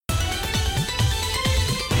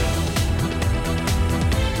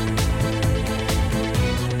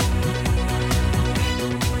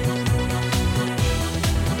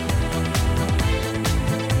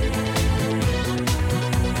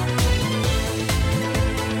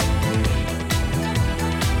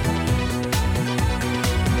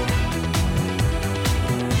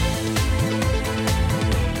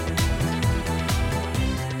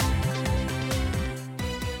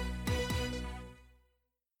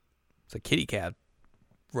It's a kitty cat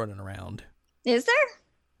running around. Is there?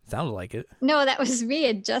 Sounded like it. No, that was me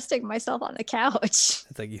adjusting myself on the couch.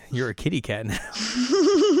 It's like you're a kitty cat now.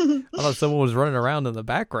 I thought someone was running around in the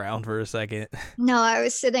background for a second. No, I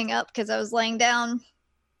was sitting up because I was laying down.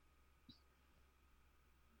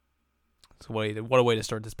 So what a way to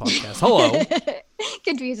start this podcast. Hello.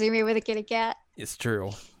 Confusing me with a kitty cat. It's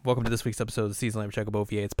true. Welcome to this week's episode of the Season Life Chocobo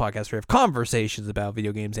VA. It's a podcast where we have conversations about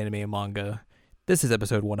video games, anime, and manga. This is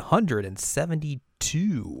episode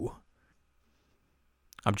 172.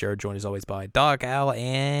 I'm Jared, joined as always by Doc, Al,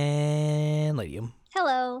 and Ladium.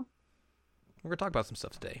 Hello. We're going to talk about some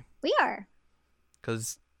stuff today. We are.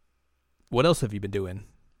 Because what else have you been doing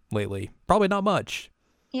lately? Probably not much.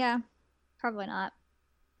 Yeah, probably not.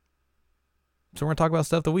 So we're going to talk about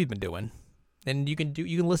stuff that we've been doing. And you can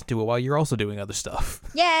listen to it while you're also doing other stuff.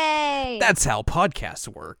 Yay! That's how podcasts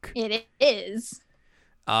work. It is.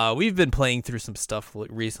 We've been playing through some stuff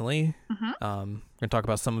recently. Mm-hmm. We're gonna talk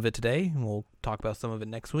about some of it today, and we'll talk about some of it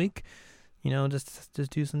next week. You know, just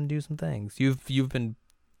do some things. You've been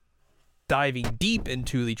diving deep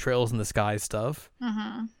into the Trails in the Sky stuff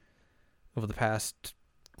over the past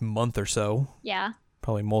month or so. Yeah.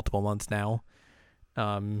 Probably multiple months now.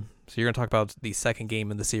 So you're gonna talk about the second game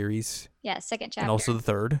in the series. Yeah, second chapter. And also the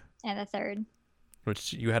third. And the third.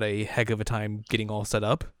 Which you had a heck of a time getting all set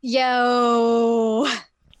up. Yo!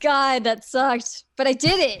 God, that sucked. But I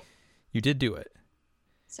did it. You did do it.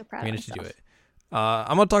 So proud You of managed to myself. do it.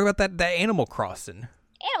 I'm going to talk about that Animal Crossing.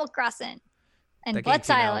 Animal Crossing. And That game Butts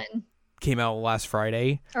came out. Island. Came out last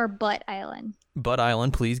Friday. Or Butt Island. Butt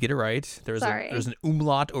Island, please get it right. There's Sorry. an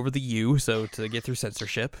umlaut over the U, so to get through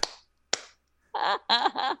censorship.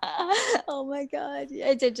 Oh my god.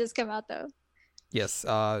 It did just come out though. Yes.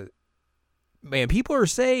 Man, people are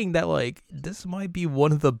saying that, like, this might be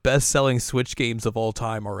one of the best-selling Switch games of all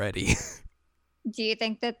time already. Do you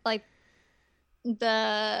think that, like,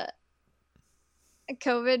 the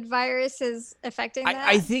COVID virus is affecting that?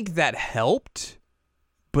 I think that helped,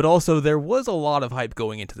 but also there was a lot of hype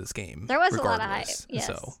going into this game. There was a lot of hype, regardless. yes.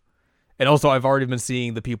 So, and also, I've already been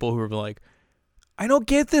seeing the people who are like, I don't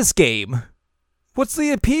get this game. What's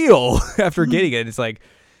the appeal? After getting it, it's like,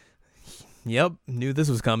 yep, knew this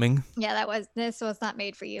was coming. Yeah, this was not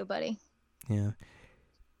made for you, buddy. Yeah.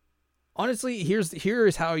 Honestly,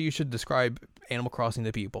 here's how you should describe Animal Crossing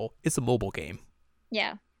to people. It's a mobile game.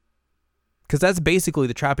 Yeah. Because that's basically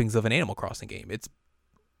the trappings of an Animal Crossing game. It's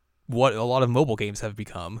what a lot of mobile games have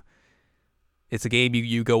become. It's a game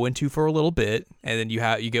you go into for a little bit, and then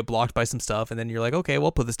you get blocked by some stuff, and then you're like, okay,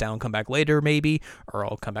 well, put this down, come back later maybe, or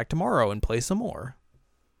I'll come back tomorrow and play some more.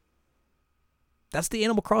 That's the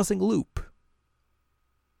Animal Crossing loop.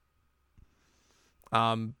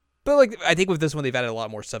 But like I think with this one they've added a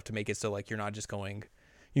lot more stuff to make it so like you're not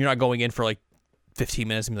going in for like 15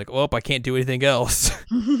 minutes and be like, oh, I can't do anything else.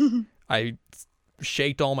 I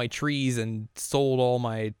shaked all my trees and sold all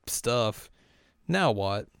my stuff. Now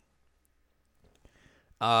what?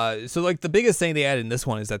 So like the biggest thing they added in this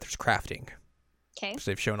one is that there's crafting. Okay. Which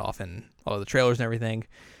they've shown off in all of the trailers and everything.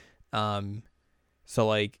 So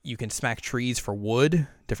like you can smack trees for wood,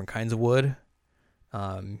 different kinds of wood.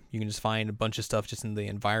 You can just find a bunch of stuff just in the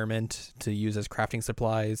environment to use as crafting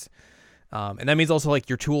supplies. And that means also like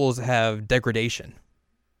your tools have degradation.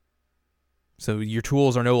 So your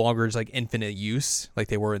tools are no longer just like infinite use like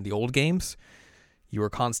they were in the old games. You are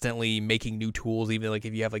constantly making new tools. Even like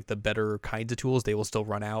if you have like the better kinds of tools, they will still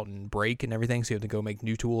run out and break and everything. So you have to go make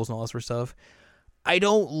new tools and all that sort of stuff. I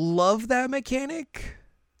don't love that mechanic.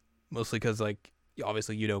 Mostly because like,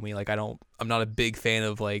 obviously you know me, like I'm not a big fan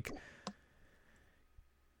of like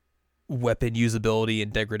weapon usability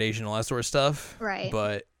and degradation and all that sort of stuff. Right.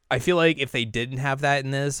 But I feel like if they didn't have that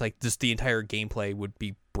in this, like just the entire gameplay would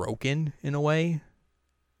be broken in a way.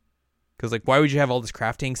 Because like why would you have all this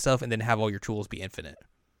crafting stuff and then have all your tools be infinite?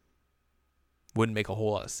 Wouldn't make a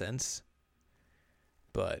whole lot of sense.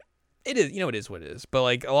 But it is, it is what it is. But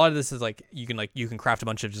like a lot of this is like you can craft a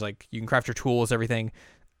bunch of just like you can craft your tools, everything.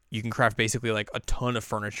 You can craft basically like a ton of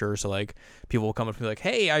furniture. So like people will come up and be like,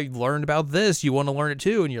 hey, I learned about this. You want to learn it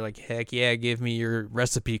too? And you're like, heck yeah, give me your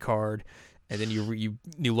recipe card. And then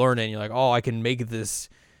you learn it and you're like, oh, I can make this.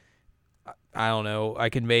 I don't know. I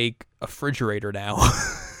can make a refrigerator now.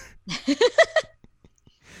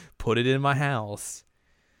 Put it in my house.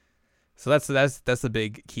 So that's the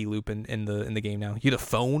big key loop in the game now. You get a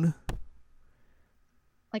phone.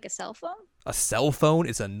 Like a cell phone? A cell phone.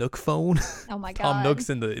 It's a Nook phone. Oh my god. Tom Nook's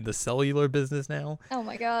in the cellular business now. Oh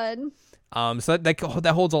my god. So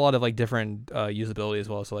that holds a lot of like different usability as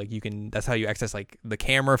well. So like that's how you access like the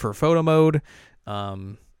camera for photo mode.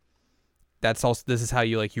 That's also, this is how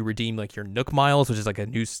you like you redeem like your Nook miles, which is like a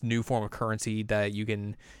new form of currency that you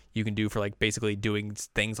can do for like basically doing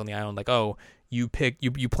things on the island. Like, oh, you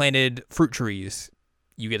planted fruit trees,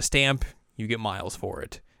 you get a stamp, you get miles for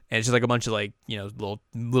it. And it's just like a bunch of like,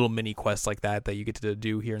 little mini quests like that you get to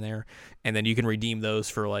do here and there. And then you can redeem those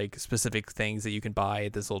for like specific things that you can buy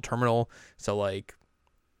at this little terminal. So like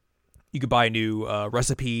you could buy new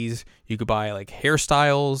recipes, you could buy like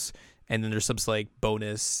hairstyles, and then there's some like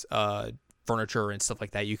bonus furniture and stuff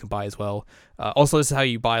like that you can buy as well. Also, this is how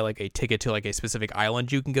you buy like a ticket to like a specific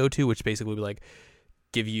island you can go to, which basically would like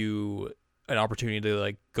give you an opportunity to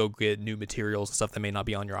like go get new materials and stuff that may not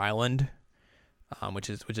be on your island. Which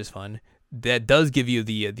is fun. That does give you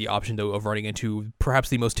the option though of running into perhaps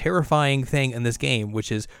the most terrifying thing in this game,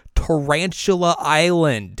 which is Tarantula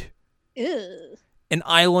Island. Ew. An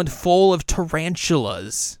island full of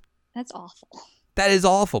tarantulas. That's awful. That is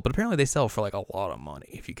awful, but apparently they sell for like a lot of money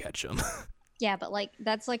if you catch them. Yeah, but like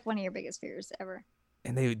that's like one of your biggest fears ever.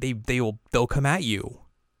 And they'll come at you.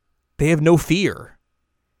 They have no fear,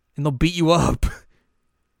 and they'll beat you up.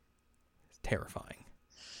 It's terrifying.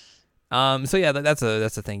 So yeah, that's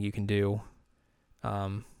a thing you can do.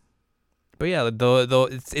 But yeah,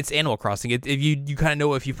 it's Animal Crossing. If you kind of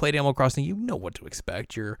know, if you played Animal Crossing, you know what to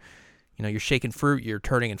expect. You're shaking fruit, you're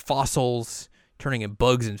turning in fossils, turning in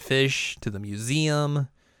bugs and fish to the museum.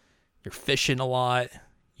 You're fishing a lot.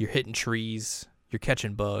 You're hitting trees. You're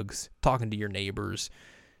catching bugs, talking to your neighbors,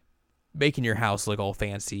 making your house look all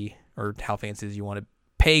fancy or how fancy as you want it,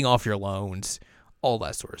 paying off your loans, all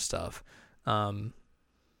that sort of stuff.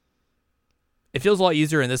 It feels a lot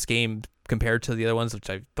easier in this game compared to the other ones,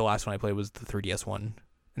 the last one I played was the 3DS one,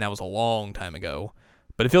 and that was a long time ago.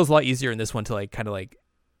 But it feels a lot easier in this one to like kind of like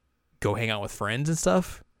go hang out with friends and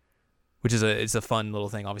stuff, which is it's a fun little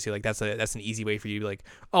thing. Obviously, like that's an easy way for you to be like,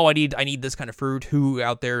 oh, I need this kind of fruit. Who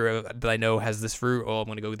out there that I know has this fruit? Oh, I'm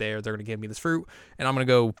gonna go there. They're gonna give me this fruit, and I'm gonna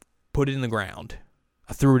go put it in the ground.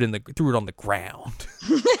 I threw it on the ground.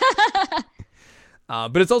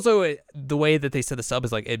 But it's also the way that they set this up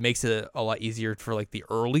is like it makes it a lot easier for like the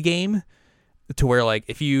early game, to where like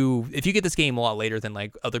if you get this game a lot later than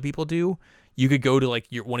like other people do, you could go to like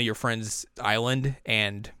one of your friends' island,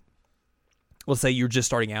 and let's say you're just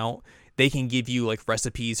starting out, they can give you like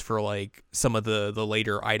recipes for like some of the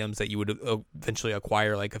later items that you would eventually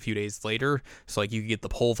acquire like a few days later. So like you could get the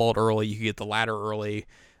pole vault early, you could get the ladder early,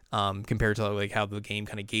 compared to like how the game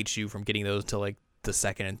kind of gates you from getting those to like the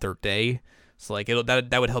second and third day. So like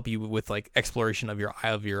that would help you with like exploration of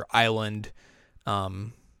your island,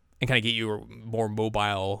 and kind of get you more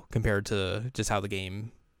mobile compared to just how the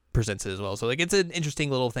game presents it as well. So like it's an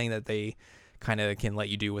interesting little thing that they kind of can let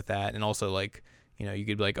you do with that. And also like, you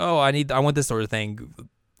could be like, oh, I want this sort of thing.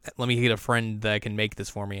 Let me get a friend that can make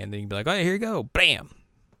this for me. And then you'd be like, oh, here you go. Bam.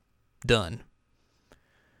 Done.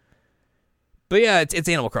 But yeah, it's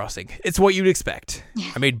Animal Crossing. It's what you'd expect.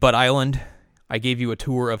 I made Butt Island. I gave you a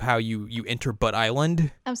tour of how you enter Butt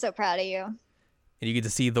Island. I'm so proud of you. And you get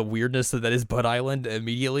to see the weirdness that is Butt Island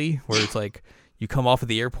immediately, where it's like you come off of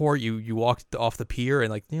the airport, you walk off the pier, and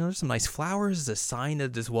like, there's some nice flowers. There's a sign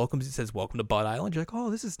that just welcomes. It says "Welcome to Butt Island." You're like,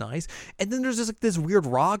 oh, this is nice. And then there's just like this weird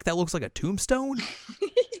rock that looks like a tombstone.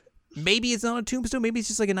 Maybe it's not a tombstone. Maybe it's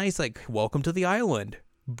just like a nice like "Welcome to the island."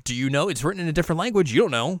 Do you know it's written in a different language? You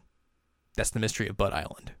don't know. That's the mystery of Butt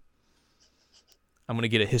Island. I'm going to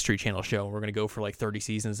get a History Channel show. We're going to go for like 30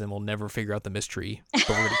 seasons and we'll never figure out the mystery. But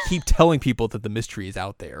we're going to keep telling people that the mystery is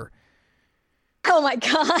out there. Oh my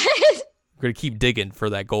God. We're going to keep digging for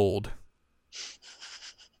that gold.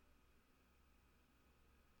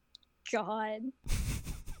 God.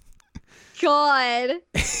 God.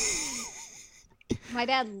 My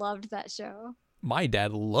dad loved that show. My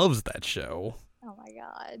dad loves that show. Oh my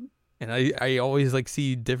God. And I always like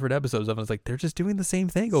see different episodes of it. It's like they're just doing the same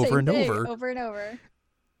thing over and over. Over and over.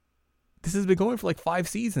 This has been going for like 5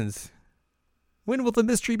 seasons. When will the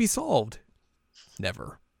mystery be solved?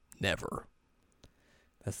 Never. Never.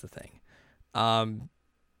 That's the thing.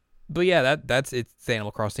 But yeah, it's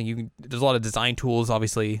Animal Crossing. There's a lot of design tools,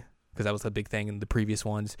 obviously, because that was a big thing in the previous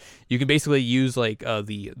ones. You can basically use like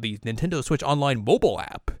the Nintendo Switch Online mobile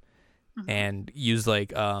app, and use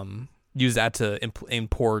like use that to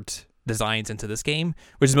import designs into this game,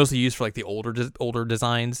 which is mostly used for like the older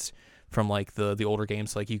designs from like the older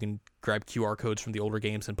games. Like you can grab QR codes from the older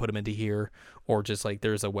games and put them into here, or just like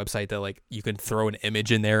there's a website that like you can throw an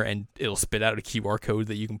image in there and it'll spit out a QR code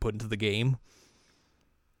that you can put into the game.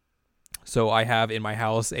 So I have in my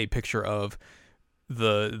house a picture of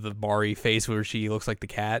the Mari face where she looks like the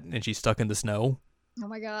cat and she's stuck in the snow. Oh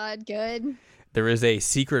my God, good. There is a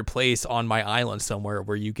secret place on my island somewhere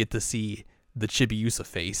where you get to see the Chibiusa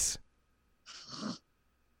face.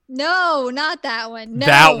 No, not that one. No.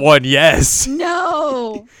 That one, yes.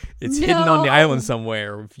 No. It's No. hidden on the island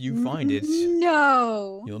somewhere. If you find it,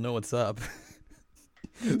 No. you'll know what's up.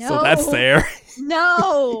 No. So that's there.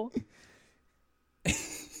 No.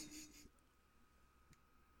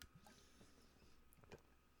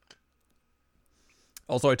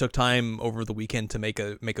 Also, I took time over the weekend to make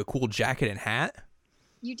a cool jacket and hat.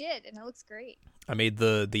 You did, and it looks great. I made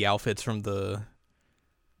the outfits from the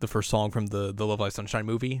first song from the Love Live Sunshine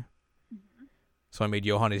movie. Mm-hmm. So I made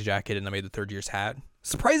Johanne's jacket and I made the third year's hat.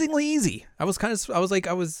 Surprisingly easy. I was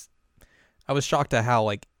shocked at how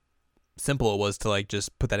like simple it was to like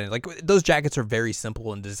just put that in. Like those jackets are very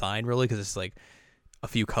simple in design, really, because it's like a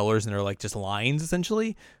few colors and they're like just lines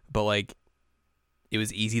essentially. But like it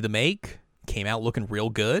was easy to make. Came out looking real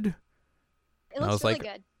good. It looks really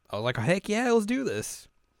good. I was like, heck yeah, let's do this.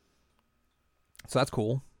 So that's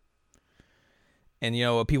cool. And you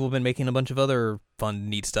know, people have been making a bunch of other fun,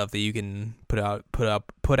 neat stuff that you can put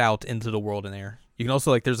out into the world in there. You can also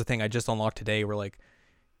like, there's a thing I just unlocked today where like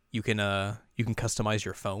you can customize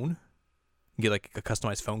your phone. You get like a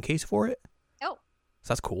customized phone case for it. Oh, so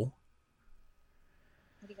that's cool.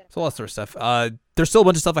 So all that sort of stuff. There's still a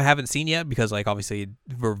bunch of stuff I haven't seen yet because like obviously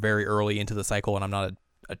we're very early into the cycle and I'm not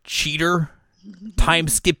a cheater, time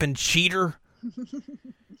skipping cheater.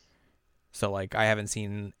 So like I haven't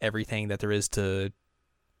seen everything that there is to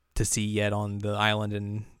see yet on the island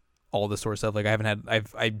and all this sort of stuff. Like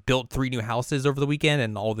I built 3 new houses over the weekend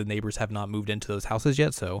and all the neighbors have not moved into those houses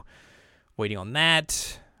yet. So waiting on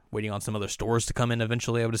that, waiting on some other stores to come in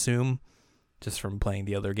eventually, I would assume, just from playing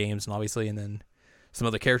the other games and obviously, and then some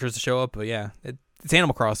other characters to show up. But yeah, it's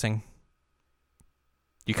Animal Crossing.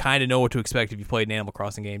 You kind of know what to expect if you played an Animal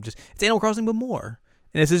Crossing game. Just it's Animal Crossing but more.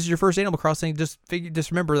 And if this is your first Animal Crossing, just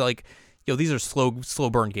remember like, yo, these are slow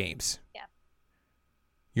burn games. Yeah.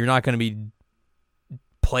 You're not going to be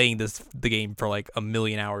playing the game for like a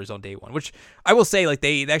million hours on day one, which I will say like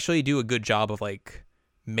they actually do a good job of like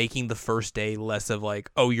making the first day less of like,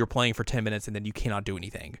 oh, you're playing for 10 minutes and then you cannot do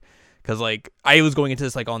anything. Cuz like I was going into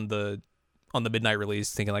this like on the midnight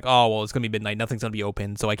release thinking like, oh, well, it's going to be midnight, nothing's going to be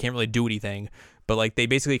open, so I can't really do anything. But like they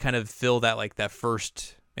basically kind of fill that like that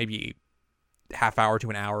first maybe half hour to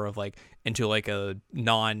an hour of like into like a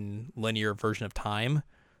non-linear version of time.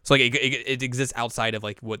 So like it exists outside of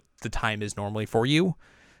like what the time is normally for you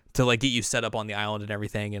to like get you set up on the island and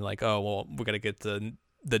everything. And like, oh, well, we got to get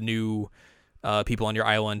the new people on your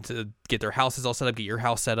island to get their houses all set up, get your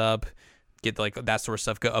house set up, get like that sort of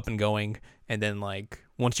stuff go up and going. And then like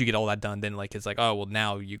once you get all that done, then like it's like, oh, well,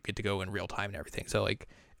 now you get to go in real time and everything. So like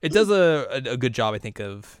it does a good job, I think,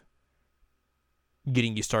 of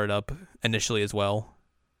getting you started up initially as well,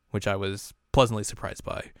 which I was pleasantly surprised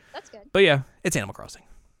by. That's good. But yeah, it's Animal Crossing.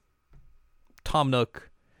 Tom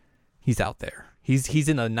Nook, he's out there. He's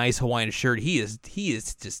in a nice Hawaiian shirt. He is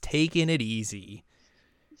just taking it easy.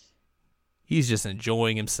 He's just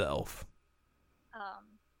enjoying himself.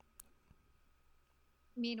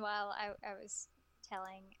 Meanwhile, I was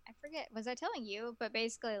telling, I forget, was I telling you? But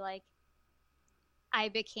basically, like, I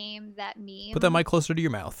became that meme. Put that mic closer to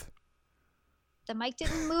your mouth. The mic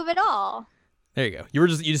didn't move at all. There you go.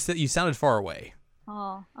 You sounded far away.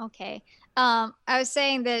 Oh, okay. I was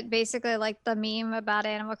saying that basically like the meme about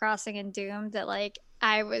Animal Crossing and Doom, that like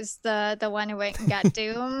I was the one who went and got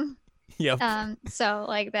Doom. Yep. So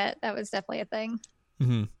like that was definitely a thing.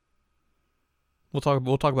 Mm-hmm.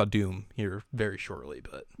 We'll talk about Doom here very shortly,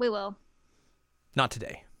 but we will. Not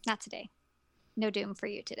today. Not today. No Doom for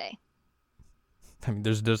you today. I mean,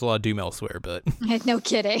 there's a lot of Doom elsewhere, but no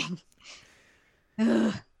kidding.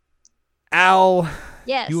 Al,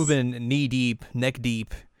 yes, you have been knee deep, neck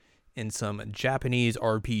deep in some Japanese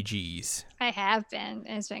RPGs. I have been.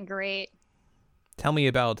 It's been great. Tell me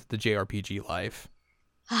about the JRPG life.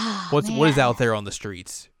 Oh, What is out there on the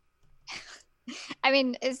streets? I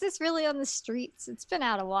mean, is this really on the streets? It's been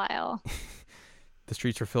out a while. The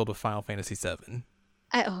streets are filled with Final Fantasy VII.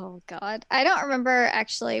 Oh God, I don't remember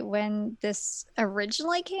actually when this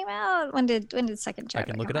originally came out. When did second chapter?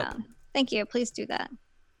 I can look it up. Thank you. Please do that.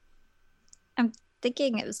 I'm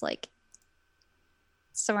thinking it was like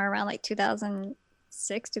somewhere around like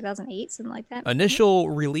 2006, 2008, something like that. Initial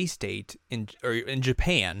release date in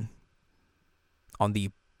Japan on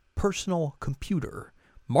the personal computer,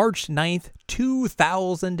 March 9th,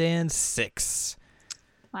 2006.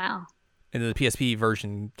 Wow. And then the PSP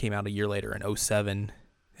version came out a year later in 2007,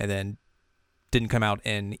 and then didn't come out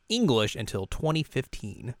in English until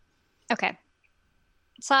 2015. Okay.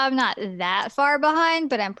 So I'm not that far behind,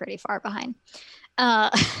 but I'm pretty far behind.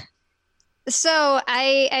 So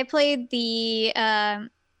I played the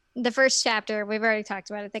the first chapter, we've already talked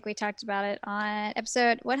about it. I think we talked about it on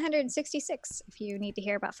episode 166, if you need to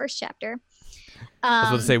hear about first chapter. I was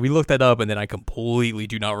about to say, we looked that up, and then I completely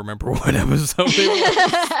do not remember what episode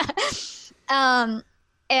it was.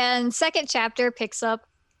 And second chapter picks up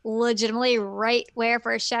legitimately right where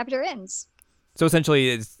first chapter ends. So essentially,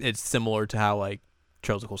 it's similar to how like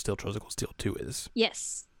Trails of Cold Steel 2 is.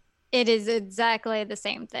 Yes, it is exactly the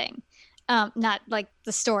same thing. Not like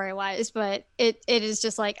the story wise, but it is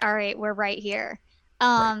just like, all right, we're right here.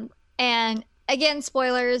 Right. And again,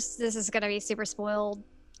 spoilers. This is gonna be super spoiled.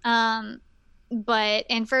 But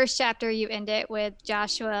in first chapter, you end it with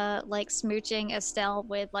Joshua like smooching Estelle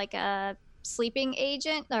with like a sleeping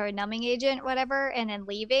agent or a numbing agent, whatever, and then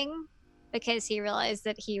leaving because he realized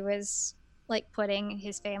that he was like putting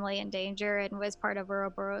his family in danger and was part of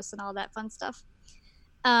Ouroboros and all that fun stuff.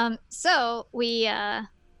 So we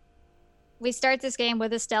start this game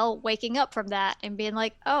with Estelle waking up from that and being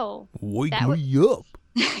like, "Oh, wake me up."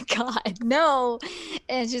 God, no.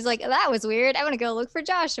 And she's like, that was weird. I'm going to go look for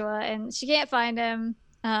Joshua. And she can't find him.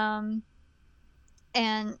 And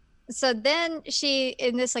so then she,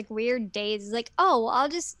 in this like weird daze, is like, oh, I'll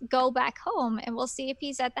just go back home and we'll see if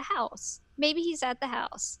he's at the house. Maybe he's at the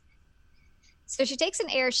house. So she takes an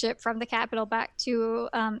airship from the capital back to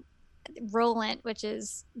Roland, which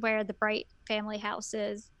is where the Bright family house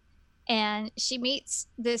is. And she meets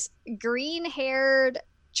this green-haired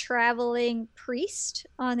traveling priest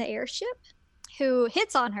on the airship who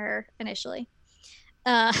hits on her initially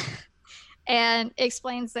and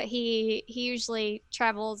explains that he usually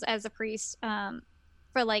travels as a priest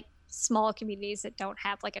for like small communities that don't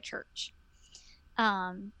have like a church.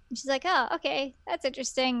 She's like, oh, okay, that's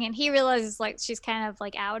interesting. And he realizes like she's kind of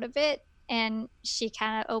like out of it, and she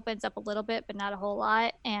kind of opens up a little bit but not a whole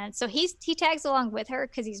lot. And so he tags along with her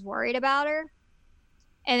because he's worried about her.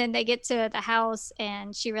 And then they get to the house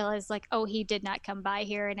and she realizes like, oh, he did not come by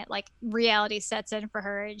here. And it like reality sets in for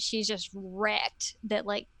her and she's just wrecked that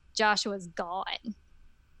like Joshua's gone.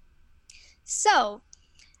 So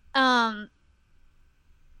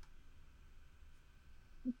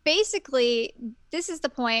basically this is the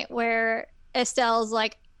point where Estelle's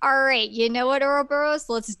like, all right, you know what, Ouroboros,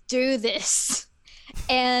 let's do this.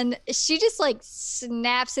 And she just like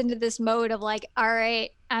snaps into this mode of like, all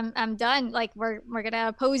right, I'm done. Like we're gonna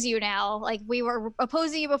oppose you now. Like we were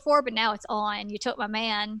opposing you before, but now it's on. You took my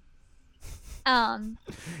man.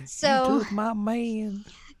 So you took my man.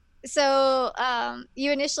 So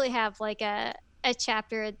you initially have like a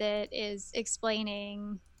chapter that is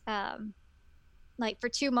explaining like for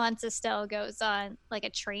 2 months Estelle goes on like a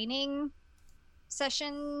training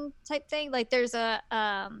session type thing. Like there's a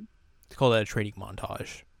It's called a training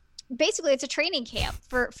montage. Basically it's a training camp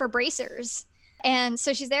for bracers. And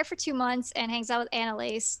so she's there for 2 months and hangs out with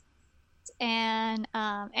Annalise. And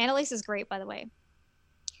Annalise is great, by the way.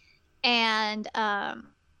 And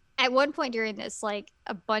at one point during this, like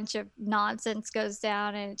a bunch of nonsense goes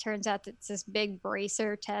down, and it turns out that it's this big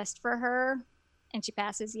bracer test for her, and she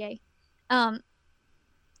passes. Yay!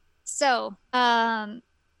 So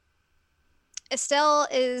Estelle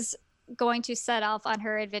is going to set off on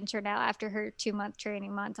her adventure now after her 2-month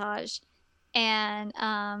training montage, and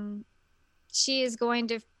she is going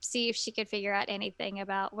to see if she can figure out anything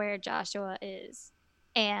about where Joshua is.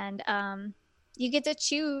 And you get to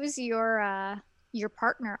choose your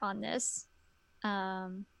partner on this.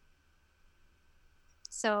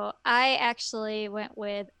 So I actually went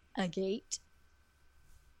with Agate.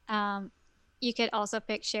 You could also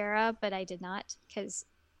pick Shara, but I did not because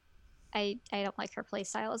I don't like her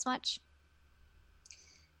playstyle as much.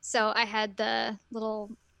 So I had the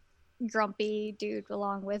little grumpy dude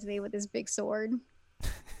along with me with his big sword.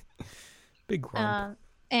 Big grump.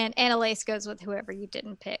 And Annalise goes with whoever you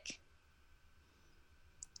didn't pick.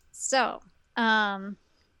 So, you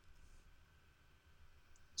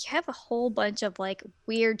have a whole bunch of like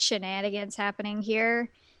weird shenanigans happening here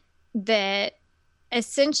that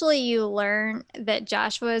essentially you learn that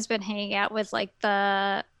Joshua has been hanging out with like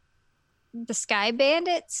the Sky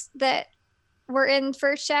Bandits that were in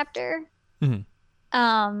first chapter.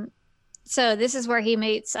 Mm-hmm. So this is where he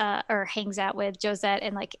meets or hangs out with Josette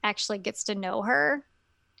and like actually gets to know her.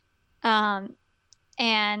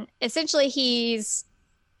 And essentially he's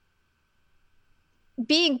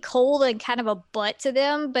being cold and kind of a butt to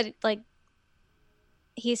them, but like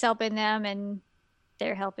he's helping them and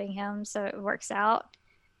they're helping him, so it works out.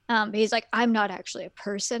 But he's like, I'm not actually a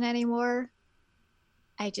person anymore.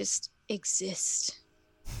 I just exist.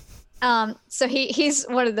 So he's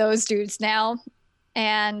one of those dudes now.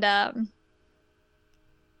 And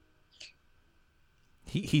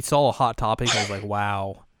he saw a hot topic and was like,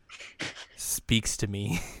 wow, speaks to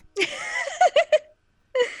me.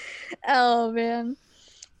 Oh man.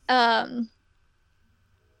 Um,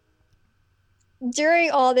 During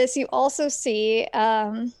all this, you also see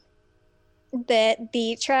that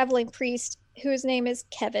the traveling priest, whose name is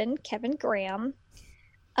Kevin Graham,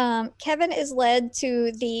 Kevin is led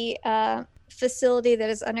to the facility that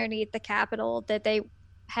is underneath the Capitol that they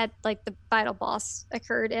had like the final boss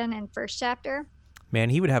occurred in first chapter. Man,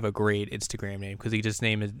 he would have a great Instagram name because he just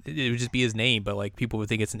name it would just be his name, but like people would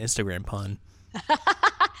think it's an Instagram pun.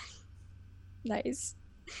 Nice.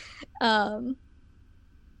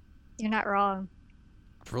 You're not wrong.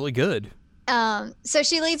 It's really good. So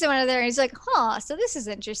she leads him under there and he's like, huh, so this is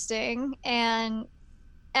interesting. And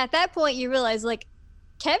at that point you realize like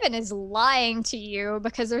Kevin is lying to you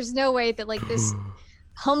because there's no way that like this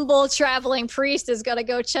humble traveling priest is gonna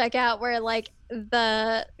go check out where like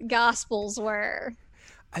the gospels were.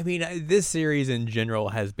 I mean, this series in general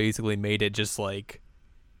has basically made it just like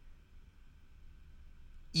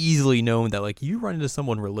easily known that like you run into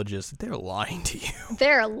someone religious, they're lying to you.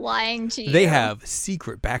 They're lying to you. They have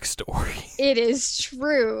secret backstory. It is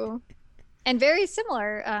true. And very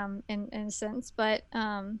similar in a sense, but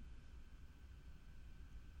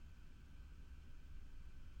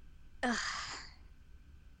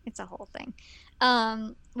it's a whole thing.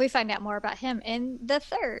 We find out more about him in the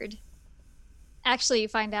third. Actually, you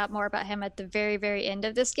find out more about him at the very, very end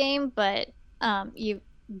of this game, but you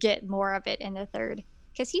get more of it in the third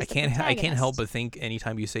because he's. I can't help but think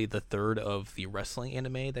anytime you say the third of the wrestling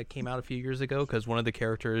anime that came out a few years ago, because one of the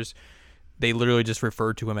characters, they literally just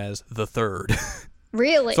referred to him as the third.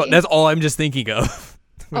 Really? So that's all I'm just thinking of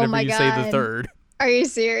whenever oh my you God. say the third. Are you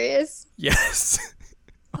serious? Yes.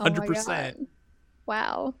 100%. Oh my God.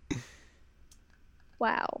 Wow.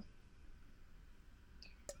 Wow.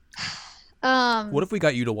 What if we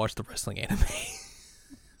got you to watch the wrestling anime?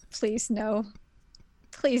 Please no.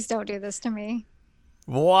 Please don't do this to me.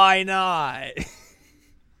 Why not?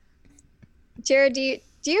 Jared, do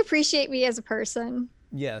you appreciate me as a person?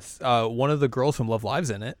 Yes. One of the girls from Love Live's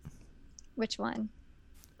in it. Which one?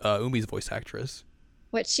 Umi's voice actress.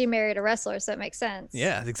 Which she married a wrestler, so it makes sense.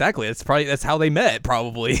 Yeah, exactly. That's how they met,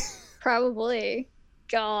 probably. Probably.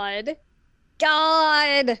 God.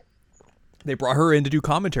 They brought her in to do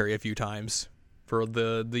commentary a few times for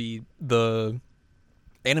the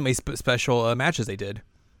anime special matches they did.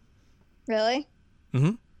 Really?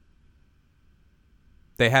 Mm-hmm.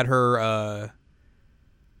 They had her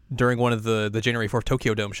during one of the January 4th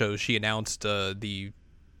Tokyo Dome shows. She announced the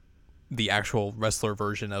actual wrestler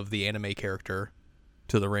version of the anime character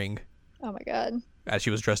to the ring. Oh my God. As she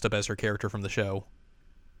was dressed up as her character from the show.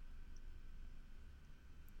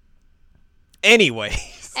 Anyway.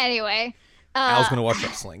 Al's gonna watch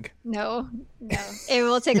wrestling. No. It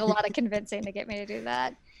will take a lot of convincing to get me to do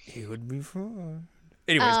that. It would be fun.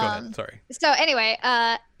 Anyways, go ahead. Sorry. So anyway,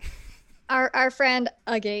 our friend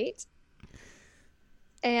Agate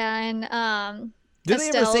and did they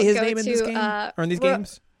ever say his name in this game or in these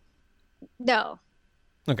games? No.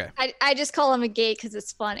 Okay. I just call him Agate because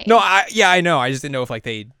it's funny. No, I know. I just didn't know if like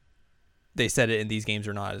they said it in these games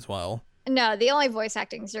or not as well. No, the only voice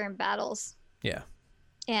acting is during battles. Yeah.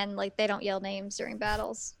 And like they don't yell names during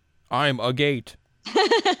battles. I'm Agate.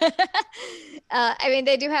 I mean,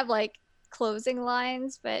 they do have like closing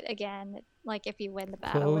lines, but again, like if you win the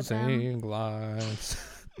battle closing with them, lines.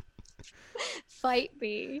 Fight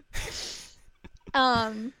me.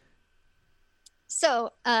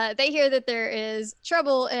 So they hear that there is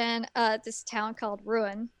trouble in this town called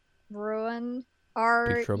Ruin. Big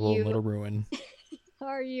trouble in Little Ruin.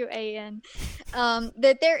 Ruan.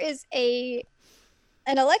 That there is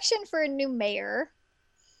an election for a new mayor.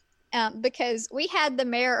 Because we had the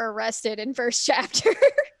mayor arrested in first chapter.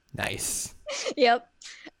 Nice. Yep.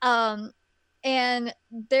 And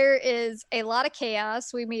there is a lot of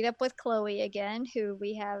chaos. We meet up with Chloe again, who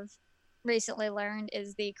we have recently learned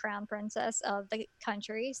is the crown princess of the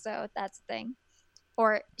country. So that's the thing.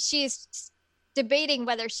 Or she's debating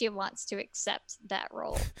whether she wants to accept that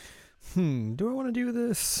role. Do I want to do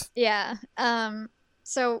this? Yeah.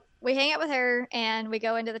 So we hang out with her and we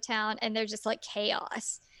go into the town and there's just like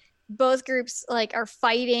chaos. Both groups like are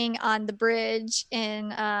fighting on the bridge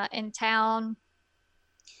in town.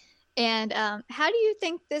 And how do you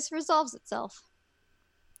think this resolves itself?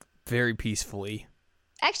 Very peacefully.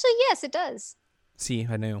 Actually, yes, it does. See,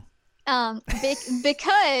 I knew.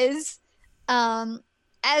 Because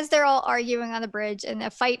as they're all arguing on the bridge and a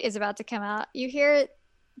fight is about to come out, you hear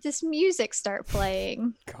this music start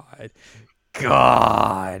playing.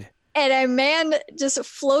 God. And a man just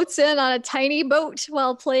floats in on a tiny boat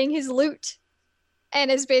while playing his lute. and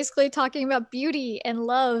is basically talking about beauty and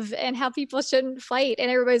love and how people shouldn't fight. And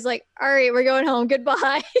everybody's like, all right, we're going home.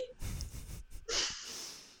 Goodbye.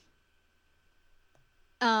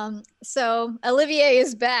 So Olivier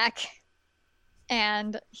is back,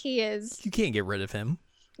 and he is. You can't get rid of him.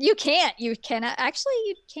 You can't. You cannot. Actually,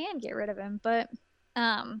 you can get rid of him, but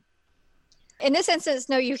in this instance,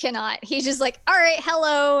 no, you cannot. He's just like, all right,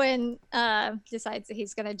 hello, and decides that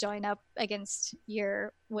he's going to join up against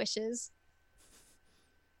your wishes.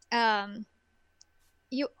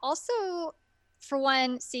 You also, for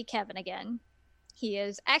one, see Kevin again. He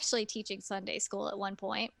is actually teaching Sunday school at one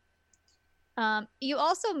point. You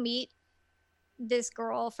also meet this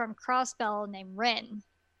girl from Crossbell named Ren.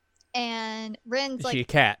 And Ren's like, she a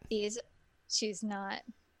cat? She's not.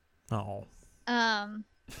 Oh.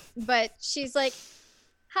 But she's like,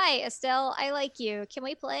 hi, Estelle, I like you. Can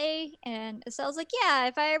we play? And Estelle's like, yeah,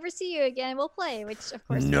 if I ever see you again, we'll play. Which, of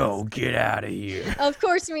course, get out of here. Of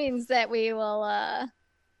course means that we will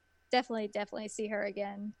definitely see her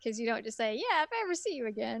again. Because you don't just say, yeah, if I ever see you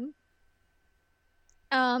again.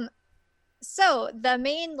 So the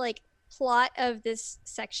main plot of this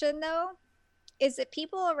section, though, is that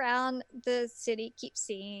people around the city keep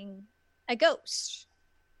seeing a ghost.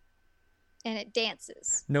 And it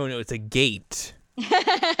dances. No, it's a gate.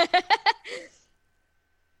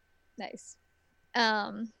 Nice.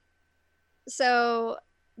 So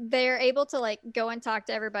they're able to go and talk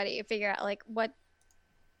to everybody and figure out what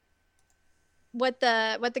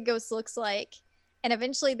the ghost looks like. And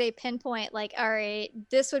eventually they pinpoint all right,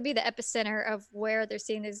 this would be the epicenter of where they're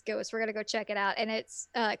seeing these ghosts. We're going to go check it out. And it's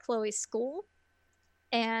Chloe's school.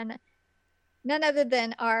 And none other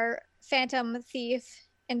than our Phantom Thief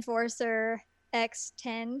Enforcer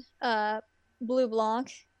X10, Blue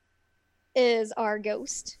Blanc, is our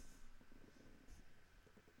ghost.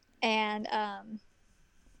 And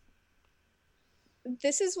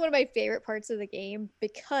this is one of my favorite parts of the game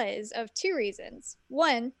because of two reasons.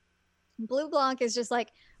 One, Blue Blanc is just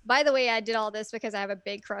by the way, I did all this because I have a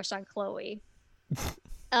big crush on Chloe.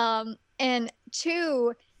 And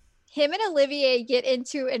two, him and Olivier get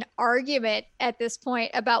into an argument at this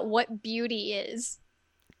point about what beauty is.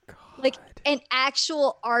 God. An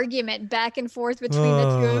actual argument back and forth between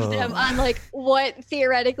the two of them on what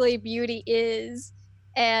theoretically beauty is.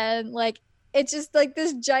 And it's just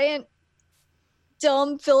this giant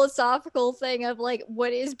dumb philosophical thing of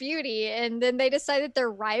what is beauty, and then they decided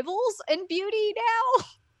they're rivals in beauty now.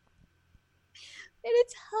 And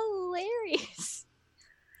it's hilarious.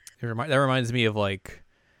 That reminds me of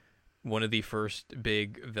one of the first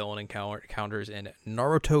big villain encounters in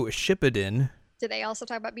Naruto Shippuden. Did they also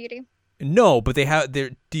talk about beauty? No, but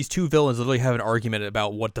these two villains literally have an argument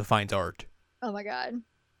about what defines art. Oh my god.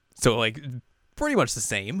 So pretty much the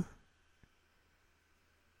same.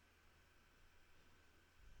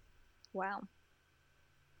 Wow.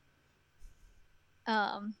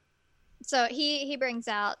 So he brings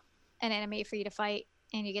out an enemy for you to fight,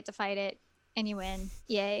 and you get to fight it, and you win.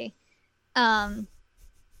 Yay.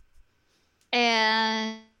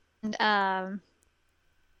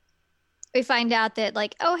 We find out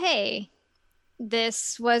that oh hey,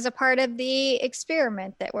 this was a part of the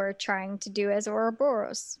experiment that we're trying to do as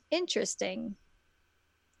Ouroboros. Interesting.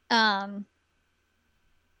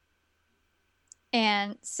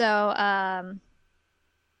 And so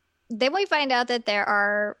then we find out that there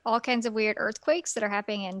are all kinds of weird earthquakes that are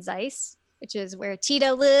happening in Zeiss, which is where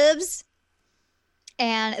Tito lives.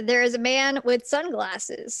 And there is a man with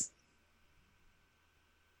sunglasses.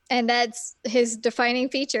 And that's his defining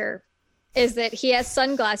feature, is that he has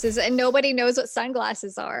sunglasses, and nobody knows what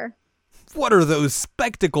sunglasses are. What are those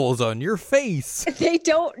spectacles on your face? They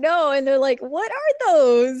don't know, and they're like, what are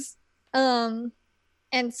those?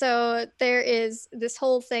 And so there is this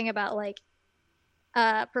whole thing about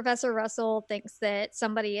Professor Russell thinks that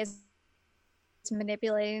somebody is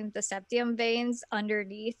manipulating the septium veins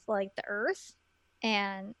underneath the earth.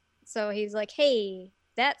 And so he's like, hey,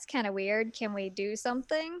 that's kind of weird. Can we do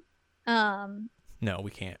something? No,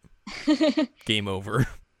 we can't. Game over.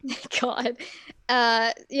 God.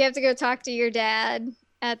 You have to go talk to your dad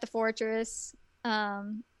at the fortress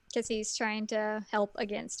because he's trying to help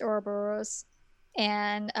against Ouroboros.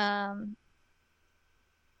 And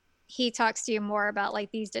he talks to you more about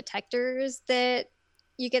these detectors that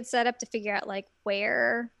you can set up to figure out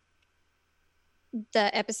where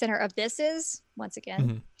the epicenter of this is once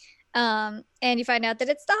again. Mm-hmm. And you find out that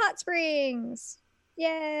it's the hot springs.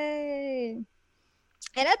 Yay.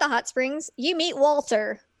 And at the hot springs you meet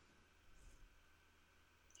Walter,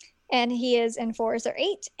 and he is Enforcer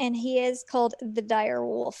 8, and he is called the Dire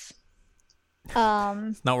Wolf. It's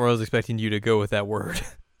not where I was expecting you to go with that word.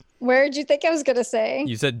 Where'd you think I was gonna say?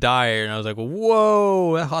 You said dire, and I was like,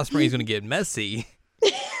 whoa, that hot spring is gonna get messy.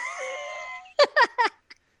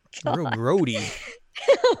 Real grody.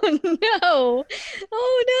 Oh no!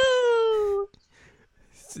 Oh no!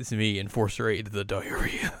 This is me, Enforcer 8, the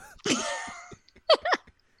diarrhea.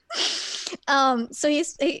 So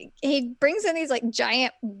he brings in these like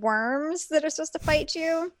giant worms that are supposed to fight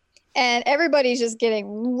you, and everybody's just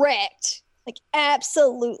getting wrecked, like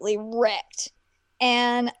absolutely wrecked.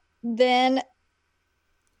 And then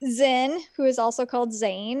Zen, who is also called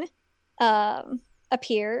Zane,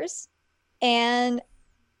 appears and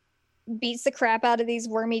beats the crap out of these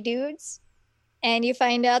wormy dudes. And you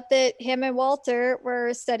find out that him and Walter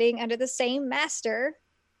were studying under the same master,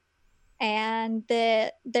 and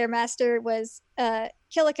that their master was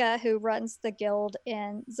Kilika, who runs the guild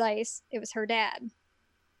in Zeiss. It was her dad.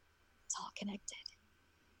 It's all connected.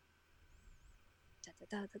 Da, da,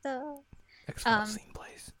 da, da, da. X-Files scene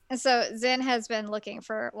place. And so Zen has been looking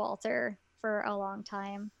for Walter for a long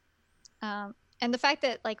time. And the fact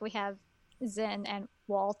that like we have Zen and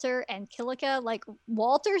Walter and Kilika, like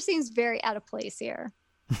Walter seems very out of place here.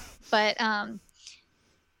 But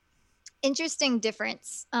interesting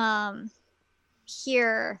difference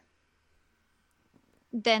here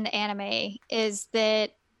than the anime is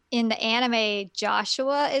that in the anime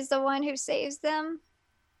Joshua is the one who saves them,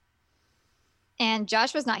 and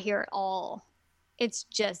Joshua's not here at all. It's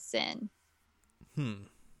just Zen.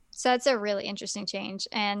 So that's a really interesting change.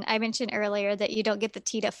 And I mentioned earlier that you don't get the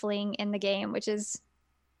Tita fling in the game, which is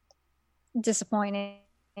disappointing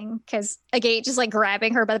because Agate just like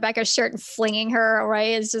grabbing her by the back of her shirt and flinging her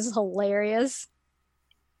away is just hilarious.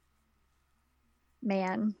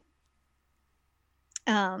 Man.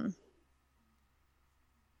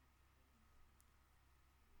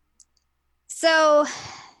 So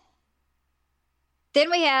then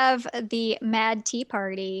we have the Mad Tea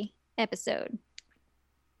Party episode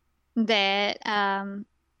that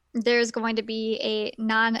there's going to be a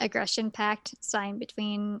non-aggression pact signed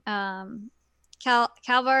between Calvard,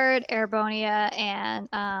 Erebonia, and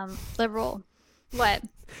Liberal. What?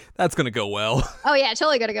 That's gonna go well. Oh yeah,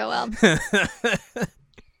 totally gonna go well.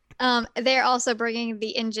 They're also bringing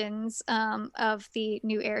the engines of the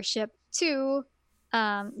new airship to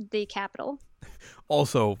the capital.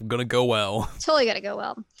 Also gonna go well. Totally gonna go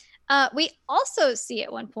well. We also see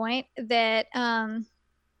at one point that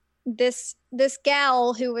this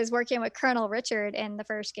gal who was working with Colonel Richard in the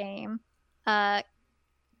first game,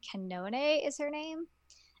 Kanone is her name.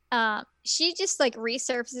 She just like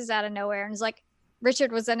resurfaces out of nowhere and is like,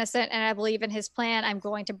 Richard was innocent and I believe in his plan. I'm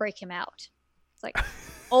going to break him out. It's like,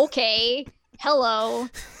 okay, hello.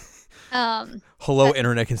 Hello,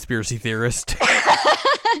 internet conspiracy theorist.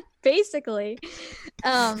 Basically.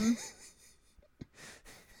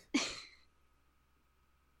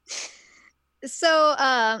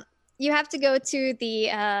 So you have to go to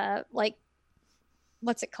the like,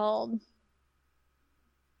 what's it called?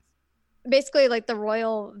 Basically like the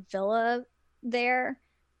royal villa there.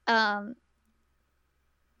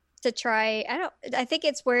 To try, I think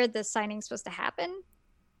it's where the signing's supposed to happen.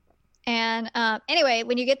 And anyway,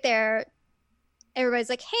 when you get there, everybody's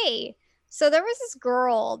like, hey, so there was this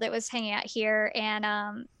girl that was hanging out here,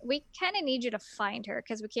 and we kind of need you to find her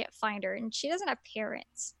because we can't find her, and she doesn't have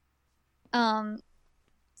parents.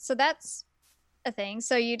 So that's a thing.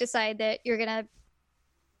 So you decide that you're gonna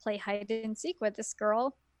play hide and seek with this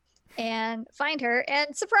girl and find her,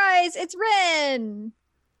 and surprise, it's Ren.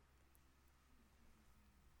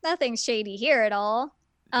 Nothing shady here at all.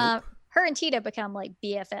 Nope. Her and Tita become like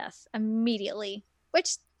BFF immediately,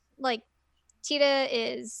 which like Tita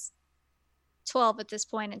is 12 at this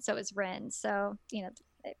point, and so is Ren. So, you know,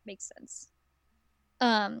 it makes sense.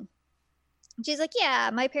 She's like, yeah,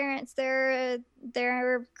 my parents, they're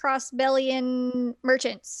cross-bellion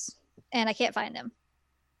merchants, and I can't find them.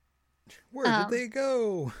 Where did they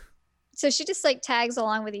go? So she just like tags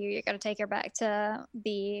along with you. You're gonna take her back to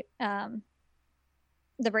the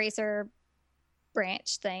Bracer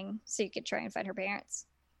branch thing so you could try and find her parents,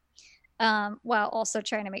 while also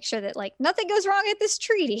trying to make sure that like nothing goes wrong at this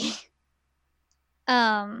treaty.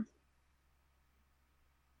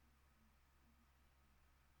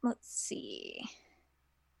 Let's see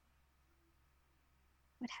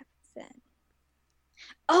what happens then.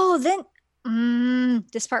 Oh, then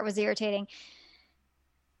this part was irritating.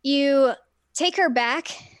 You take her back,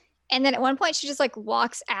 and then at one point she just like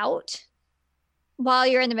walks out while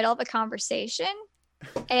you're in the middle of a conversation,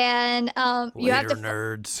 and you have to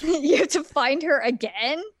nerds. You have to find her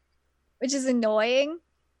again, which is annoying.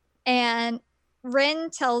 And Ren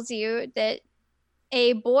tells you that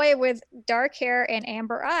a boy with dark hair and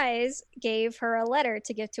amber eyes gave her a letter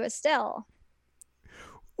to give to Estelle.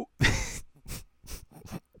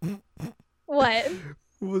 What?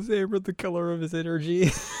 Was amber the color of his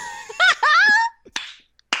energy?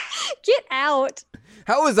 Get out.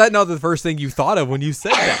 How is that not the first thing you thought of when you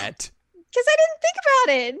said that? Because I didn't think about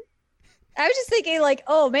it. I was just thinking, like,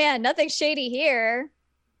 oh man, nothing shady here.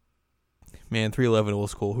 Man, 311 old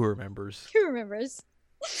school. Who remembers? Who remembers?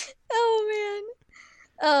 Oh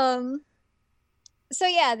man. So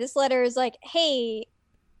yeah, this letter is like, hey,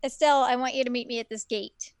 Estelle, I want you to meet me at this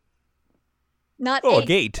gate. Not a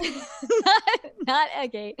gate. not a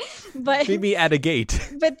gate, but meet me at a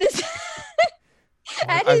gate. But this.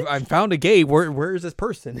 I found a gate. Where is this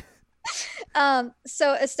person?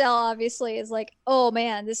 So Estelle obviously is like, oh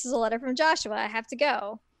man, this is a letter from Joshua. I have to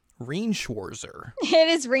go. Reen Schwarzer. It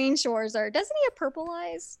is Reen Schwarzer. Doesn't he have purple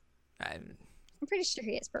eyes? I'm pretty sure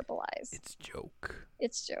he has purple eyes. It's joke.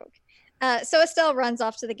 It's joke. So Estelle runs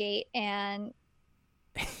off to the gate and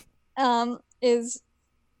is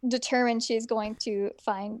determined she's going to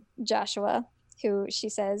find Joshua, who she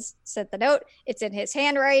says sent the note. It's in his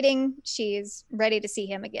handwriting. She's ready to see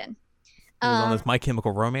him again. It was on this My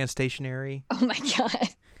Chemical Romance stationery. Oh my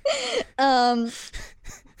god.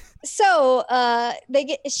 So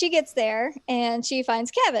she gets there and she finds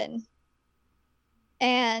Kevin.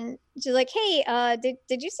 And she's like, hey,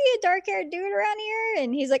 did you see a dark-haired dude around here?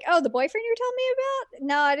 And he's like, oh, the boyfriend you were telling me about?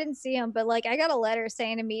 No, I didn't see him, but like I got a letter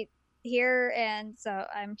saying to meet here, and so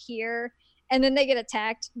I'm here. And then they get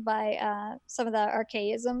attacked by some of the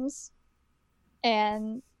archaisms.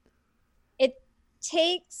 And it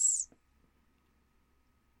takes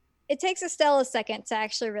Estelle a second to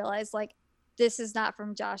actually realize, like, this is not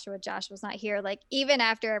from Joshua. Joshua's not here. Like, even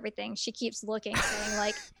after everything, she keeps looking, saying,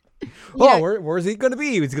 like, where's he going to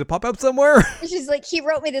be? Is he going to pop up somewhere? She's like, he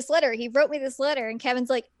wrote me this letter. And Kevin's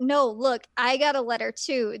like, no, look, I got a letter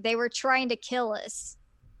too. They were trying to kill us.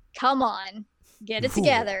 Come on, get it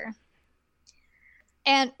together.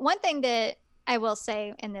 And one thing that I will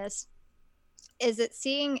say in this is that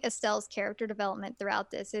seeing Estelle's character development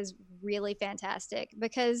throughout this is really fantastic,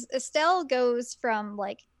 because Estelle goes from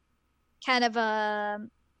like kind of a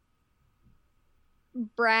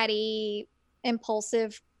bratty,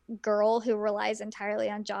 impulsive girl who relies entirely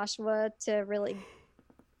on Joshua to really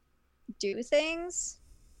do things,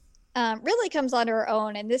 really comes onto her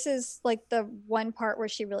own. And this is like the one part where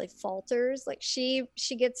she really falters. Like she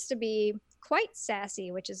gets to be quite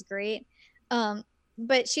sassy, which is great.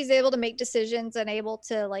 But she's able to make decisions and able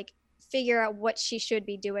to like figure out what she should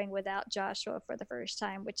be doing without Joshua for the first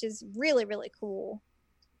time, which is really, really cool.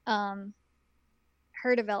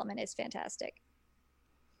 Her development is fantastic.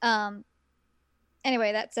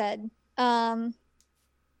 Anyway, that said, the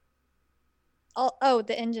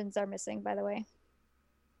engines are missing, by the way.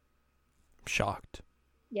 I'm shocked.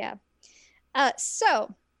 Yeah.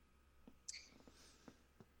 So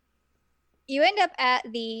you end up at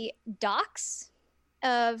the docks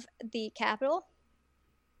of the Capitol,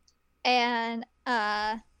 and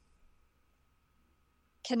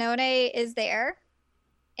Kanone is there,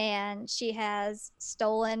 and she has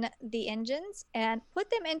stolen the engines and put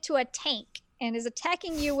them into a tank and is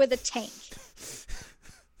attacking you with a tank.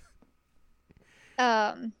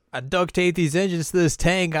 I duct tape these engines to this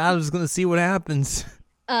tank. I was going to see what happens.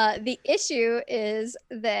 The issue is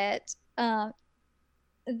that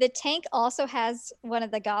the tank also has one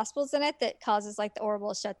of the gospels in it that causes like the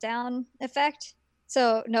orbital shutdown effect.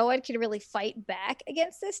 So no one can really fight back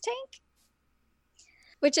against this tank,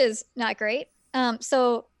 which is not great.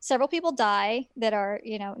 So several people die that are,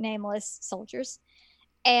 nameless soldiers.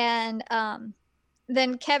 And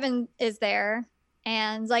then Kevin is there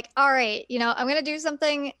and like, all right, I'm going to do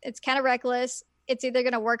something. It's kind of reckless. It's either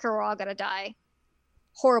going to work or we're all going to die.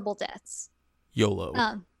 Horrible deaths.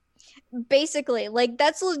 YOLO. Basically, like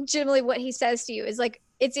that's legitimately what he says to you is like,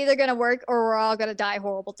 it's either going to work or we're all going to die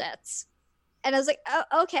horrible deaths. And I was like, oh,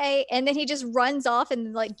 okay. And then he just runs off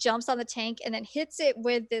and like jumps on the tank and then hits it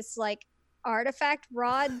with this like artifact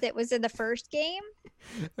rod that was in the first game.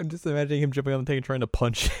 I'm just imagining him jumping on the tank and trying to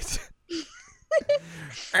punch it.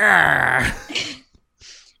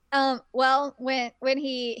 Well, when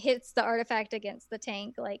he hits the artifact against the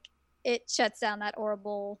tank, like it shuts down that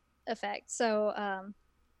horrible effect. So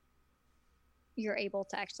you're able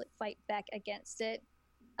to actually fight back against it.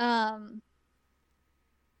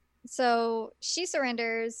 So she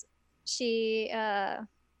surrenders. She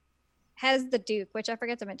has the Duke, which I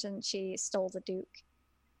forgot to mention. She stole the Duke.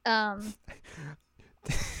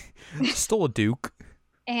 Stole a Duke.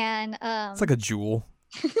 And it's like a jewel.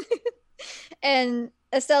 And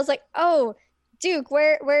Estelle's like, oh, Duke,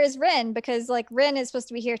 where is Ren? Because like Ren is supposed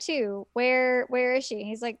to be here too. Where is she?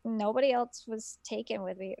 He's like, nobody else was taken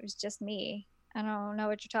with me. It was just me. I don't know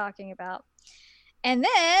what you're talking about. And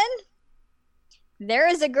then there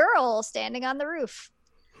is a girl standing on the roof.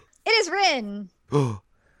 It is Rin. How'd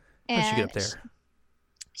And she get up there?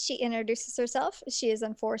 she introduces herself. She is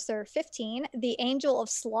Enforcer 15, the Angel of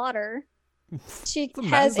Slaughter. She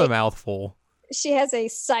That's a mouthful. She has a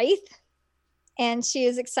scythe, and she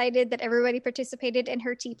is excited that everybody participated in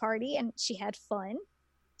her tea party, and she had fun.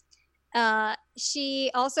 She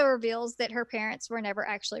also reveals that her parents were never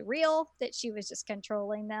actually real, that she was just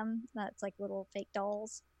controlling them. That's like little fake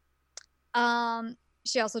dolls.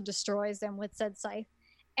 She also destroys them with said scythe.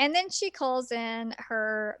 And then she calls in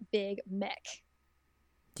her big mech.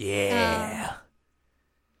 Yeah.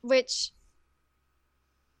 Which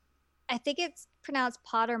I think it's pronounced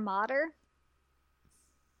Potter Mater.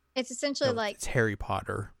 It's essentially like it's Harry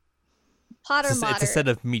Potter. Potter Mater. It's a set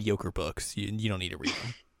of mediocre books. You don't need to read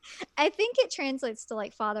them. I think it translates to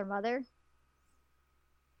like Father Mother.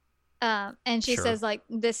 And she says like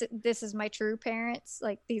this is my true parents.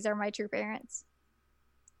 Like these are my true parents.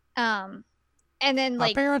 And then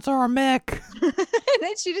like my parents are a mech. And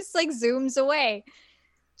then she just like zooms away.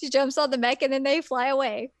 She jumps on the mech and then they fly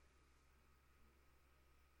away.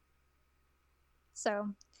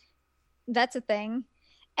 So that's a thing.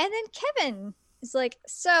 And then Kevin is like,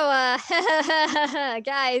 so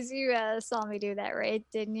guys, you saw me do that, right?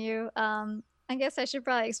 Didn't you? I guess I should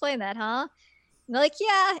probably explain that, huh? And they're like,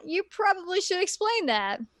 yeah, you probably should explain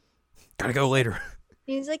that. Gotta go later.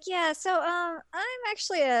 He's like, yeah, so I'm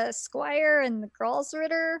actually a squire in the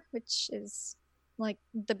Gralsritter, which is like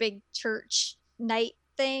the big church knight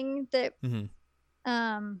thing that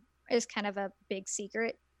is kind of a big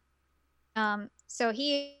secret. So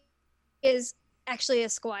he is actually a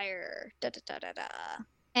squire,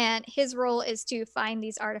 and his role is to find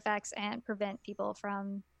these artifacts and prevent people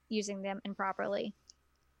from using them improperly.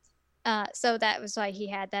 So that was why he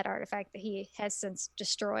had that artifact that he has since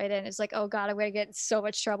destroyed, and it's like, oh god, I'm gonna get in so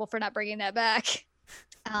much trouble for not bringing that back.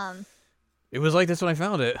 It was like this when I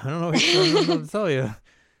found it. I don't know what to tell you.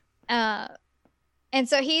 And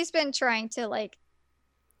so he's been trying to like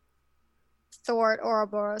thwart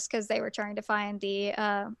Ouroboros because they were trying to find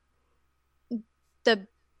the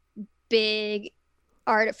big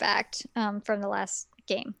artifact from the last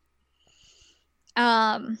game.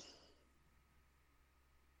 What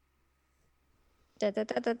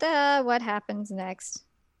happens next?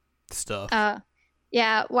 Stuff.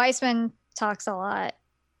 Yeah, Weissman talks a lot.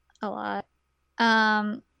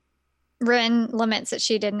 Rin laments that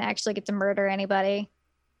she didn't actually get to murder anybody.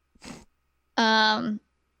 Oh,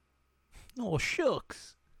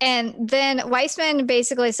 shucks. And then Weissman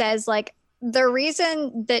basically says, like, the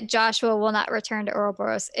reason that Joshua will not return to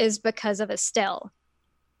Ouroboros is because of Estelle.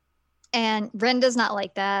 And Rin does not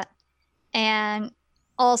like that. And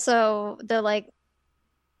also, the like,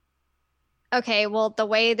 okay, well, the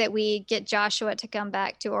way that we get Joshua to come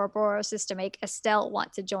back to Ouroboros is to make Estelle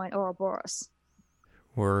want to join Ouroboros.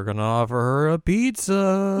 We're gonna offer her a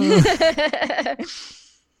pizza.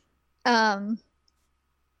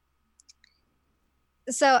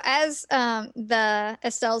 So as the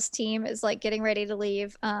Estelle's team is like getting ready to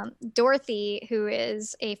leave, Dorothy, who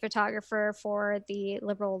is a photographer for the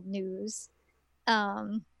Liberal News,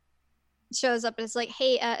 shows up and is like,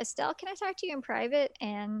 hey, Estelle, can I talk to you in private?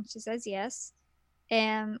 And she says yes.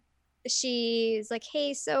 And she's like,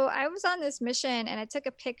 hey, so I was on this mission and I took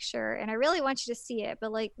a picture and I really want you to see it,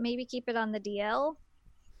 but like maybe keep it on the DL.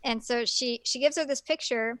 And so she gives her this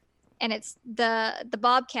picture, and it's the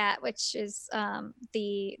Bobcat, which is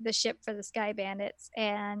the ship for the Sky Bandits,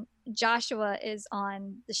 and Joshua is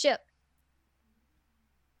on the ship.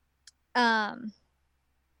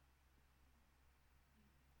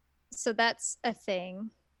 So that's a thing.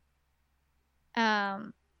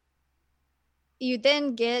 You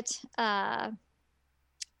then get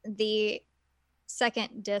the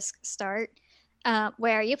second disc start,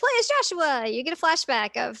 where you play as Joshua. You get a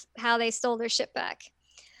flashback of how they stole their ship back.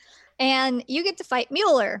 And you get to fight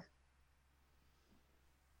Mueller.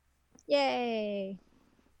 Yay.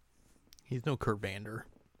 He's no Kurt Vander.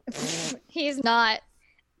 He's not.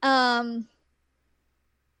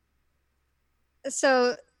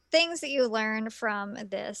 So things that you learn from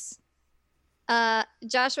this.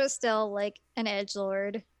 Joshua's still like an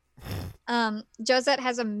edgelord. Josette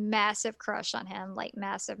has a massive crush on him, like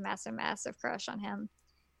massive crush on him.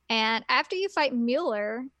 And after you fight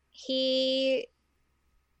Mueller, he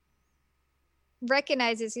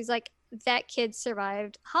recognizes, he's like, that kid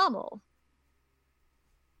survived Hamel.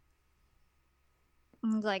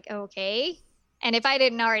 I'm like, okay. And if I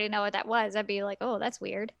didn't already know what that was, I'd be like, oh, that's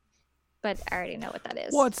weird. But I already know what that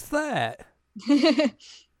is. What's that?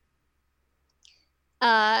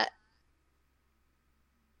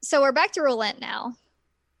 So we're back to Rolent now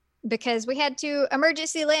because we had to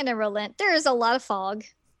emergency land in Rolent. There is a lot of fog.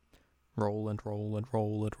 Roland.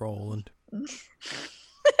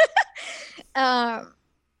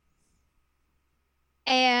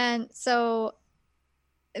 And so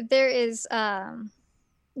there is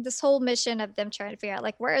this whole mission of them trying to figure out,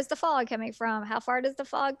 like, where is the fog coming from? How far does the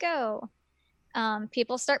fog go?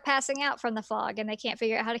 People start passing out from the fog and they can't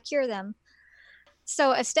figure out how to cure them.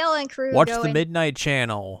 So Estelle and crew watch the Midnight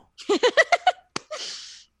Channel.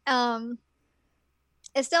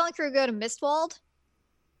 Estelle and crew go to Mistwald.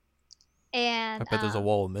 And I bet there's a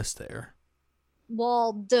wall of mist there.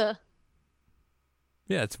 Walled. Yeah,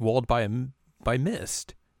 it's walled by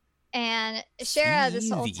mist. And Shara this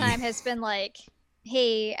whole time has been like,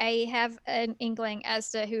 hey, I have an inkling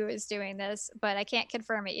as to who is doing this, but I can't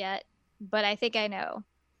confirm it yet. But I think I know.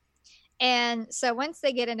 And so once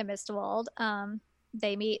they get into Mistwald,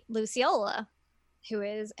 they meet Luciola, who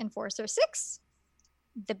is Enforcer 6,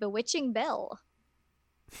 the Bewitching Belle.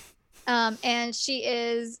 And she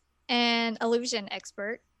is an illusion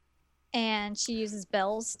expert, and she uses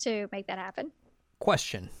bells to make that happen.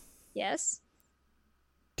 Question. Yes.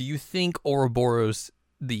 Do you think Ouroboros,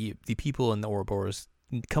 the people in the Ouroboros,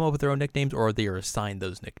 come up with their own nicknames, or are they assigned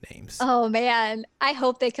those nicknames? Oh, man. I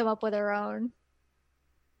hope they come up with their own.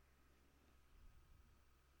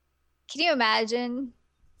 Can you imagine,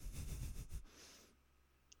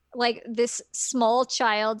 like, this small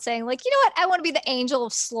child saying, like, you know what? I want to be the Angel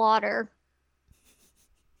of Slaughter.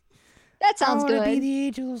 That sounds good. I want to be the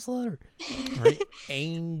Angel of Slaughter. Right?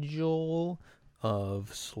 Angel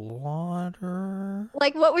of Slaughter.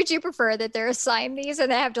 Like, what would you prefer? That they're assigned these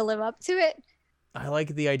and they have to live up to it? I like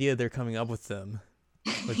the idea they're coming up with them.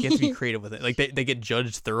 Like, you have to be creative with it. Like, they get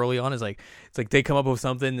judged thoroughly on. It's like they come up with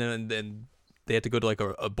something and then they have to go to like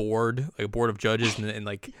a board, like a board of judges, and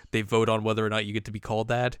like they vote on whether or not you get to be called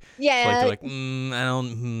that. Yeah. So, like, they're like, I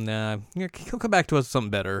don't, nah. He'll come back to us with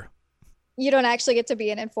something better. You don't actually get to be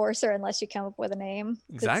an enforcer unless you come up with a name.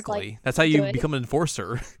 Exactly. Like, that's how you become an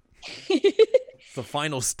enforcer. It's the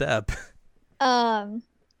final step. Come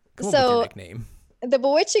up with your nickname. The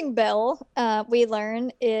Bewitching Belle, we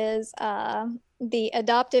learn, is the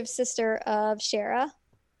adoptive sister of Shara.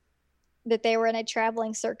 That they were in a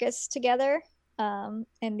traveling circus together in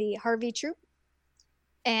the Harvey troupe.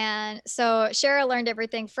 And so Shara learned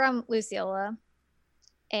everything from Luciola.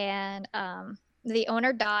 And the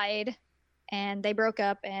owner died, and they broke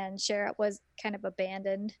up, and Shara was kind of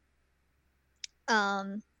abandoned.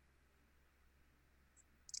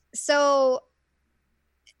 So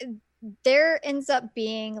there ends up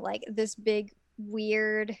being like this big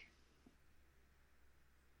weird,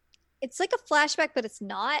 it's like a flashback, but it's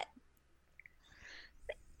not.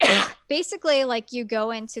 Basically, like, you go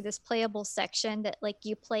into this playable section that, like,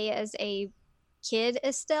 you play as a kid,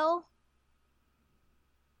 Estelle,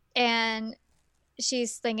 and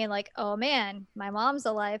she's thinking like, oh man, my mom's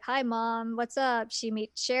alive, hi mom, what's up? She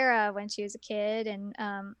meets Shara when she was a kid, and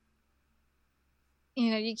you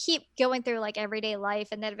know, you keep going through like everyday life,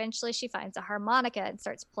 and then eventually she finds a harmonica and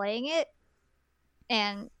starts playing it,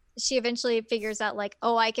 and she eventually figures out like,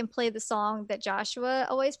 oh, I can play the song that Joshua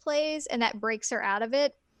always plays, and that breaks her out of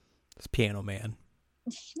it. It's Piano Man.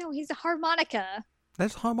 No, he's a harmonica.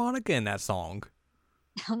 There's harmonica in that song.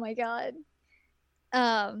 Oh my god.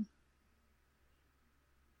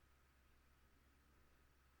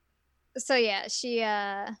 So yeah,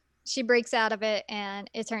 she breaks out of it, and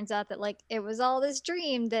it turns out that like it was all this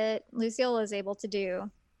dream that Luciola is able to do.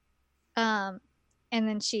 And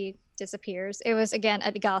then she disappears. It was again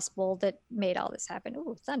a gospel that made all this happen.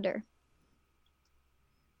 Ooh, thunder.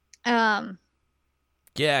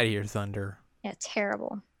 Get out of here, Thunder. Yeah,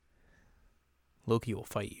 terrible. Loki will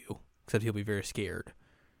fight you, except he'll be very scared.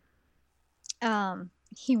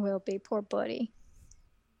 He will be, poor buddy.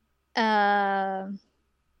 So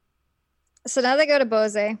now they go to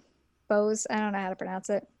Bose. Bose, I don't know how to pronounce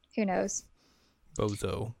it. Who knows?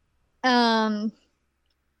 Bozo. And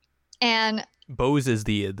Bose is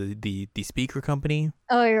the speaker company.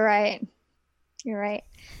 Oh, you're right. You're right.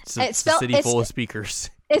 It's a city full of speakers.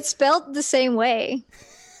 It's spelled the same way.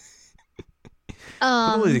 Look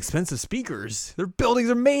at all these expensive speakers. Their buildings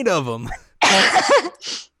are made of them.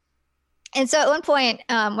 And so at one point,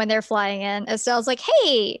 when they're flying in, Estelle's like,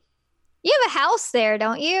 hey, you have a house there,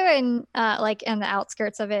 don't you? And like in the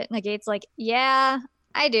outskirts of it. And the gate's like, yeah,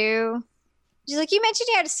 I do. She's like, you mentioned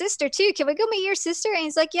you had a sister too. Can we go meet your sister? And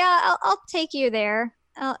he's like, yeah, I'll take you there.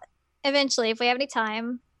 Eventually, if we have any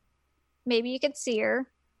time. maybe you could see her.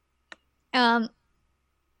 Um,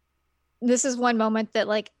 this is one moment that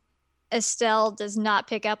like Estelle does not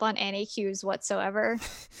pick up on any cues whatsoever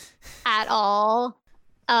at all.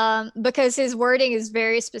 Because his wording is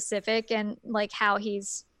very specific and like how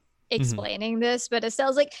he's explaining this, but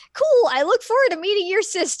Estelle's like, cool, I look forward to meeting your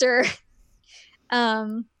sister.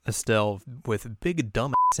 Estelle with big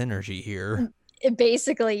dumb ass energy here.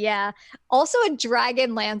 Basically, yeah. Also, a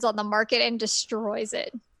dragon lands on the market and destroys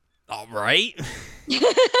it. All right.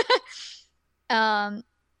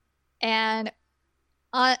 And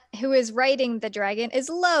who is riding the dragon is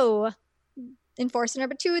Lo, Enforcer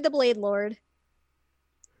number 2, the Blade Lord.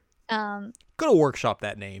 Go to workshop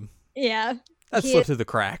that name. Yeah. That slipped through the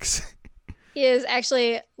cracks. He is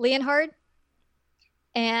actually Leonhard.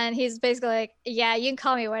 And he's basically like, yeah, you can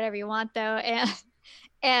call me whatever you want, though.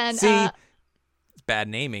 And see, it's bad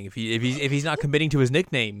naming if he's not committing to his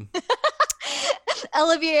nickname.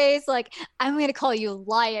 Olivier's like, I'm gonna call you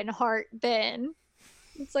Lionheart then.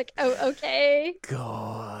 It's like, oh, okay.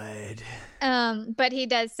 God. But he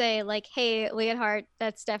does say like, hey, Leonhart,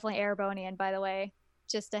 that's definitely Erebonian, by the way.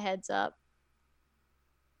 Just a heads up.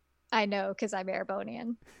 I know, because I'm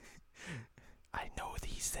Erebonian. I know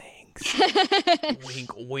these things.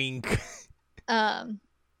 Wink, wink.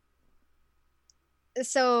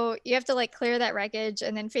 So you have to like clear that wreckage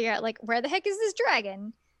and then figure out like where the heck is this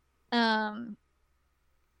dragon?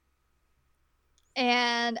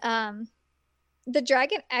 The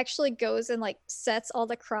dragon actually goes and like sets all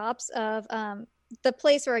the crops of the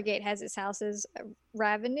place where Agate has his house is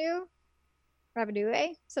Ravenue,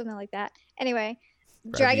 something like that. Anyway,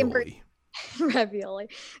 Dragonbird ravioli.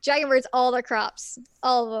 Dragonbird's all the crops,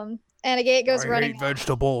 all of them, and Agate goes running. Hate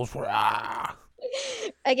vegetables.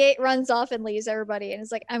 Agate runs off and leaves everybody, and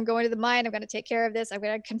is like, "I'm going to the mine. I'm going to take care of this. I'm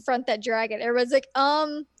going to confront that dragon." Everyone's like,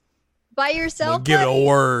 by yourself. We'll give it a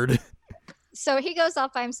word." So he goes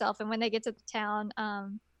off by himself, and when they get to the town,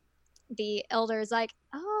 the elder is like,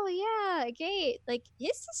 "Oh yeah, Agate, like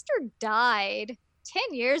his sister died 10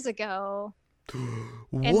 years ago."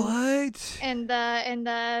 What? And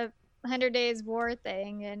the 100 Days War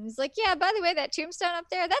thing, and he's like, "Yeah, by the way, that tombstone up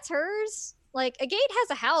there, that's hers. Like, Agate has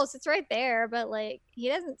a house, it's right there, but like he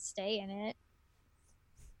doesn't stay in it."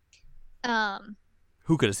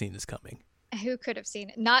 Who could have seen this coming? Who could have seen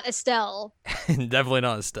it? Not Estelle. Definitely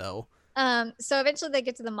not Estelle. So eventually they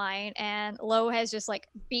get to the mine, and Lo has just like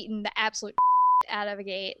beaten the absolute out of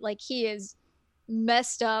Agate. Like, he is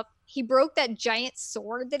messed up. He broke that giant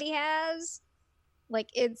sword that he has. Like,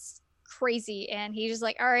 it's crazy, and he's just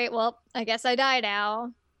like, all right, well, I guess I die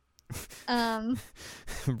now.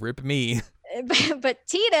 Rip me. But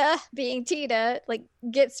Tita, being Tita, like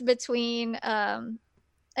gets between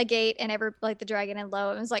Agate and the dragon and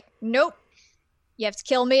Lo, and was like, nope, you have to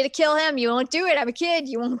kill me to kill him. You won't do it. I'm a kid.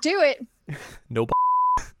 You won't do it. Nope.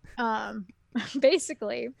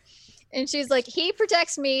 Basically. And she's like, he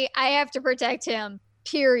protects me. I have to protect him.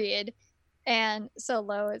 Period. And so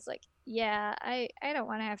Lo is like, yeah, I don't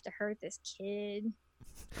want to have to hurt this kid.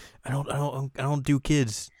 I don't do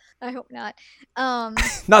kids. I hope not.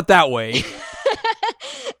 Not that way.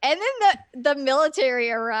 And then the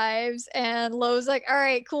military arrives, and Lo's like, all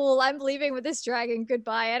right, cool, I'm leaving with this dragon.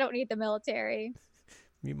 Goodbye. I don't need the military.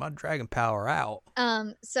 Need my dragon power out.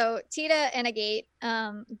 So Tita and Agate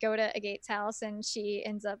go to Agate's house, and she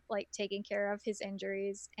ends up like taking care of his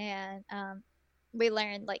injuries, and we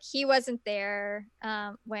learned like he wasn't there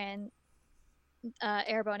when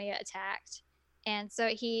Erebonia attacked, and so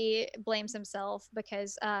he blames himself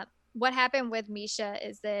because what happened with Misha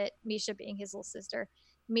is that Misha, being his little sister,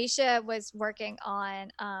 Misha was working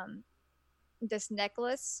on this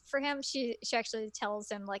necklace for him. She actually tells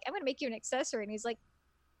him like, I'm gonna make you an accessory, and he's like,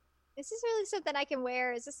 is this really something I can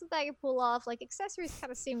wear? Is this something I can pull off? Like, accessories kind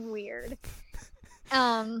of seem weird.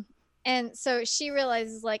 And so she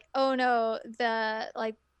realizes like, oh no, the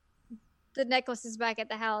necklace is back at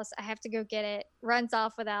the house. I have to go get it. Runs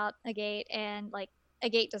off without Agate, and like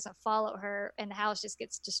Agate doesn't follow her, and the house just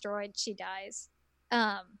gets destroyed. She dies.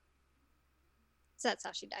 So that's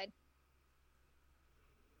how she died.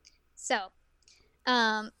 So,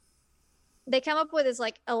 they come up with this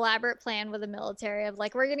like elaborate plan with the military of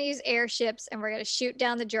like, we're gonna use airships, and we're gonna shoot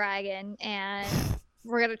down the dragon, and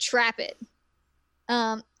we're gonna trap it.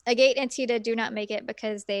 Agate and Tita do not make it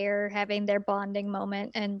because they are having their bonding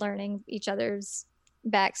moment and learning each other's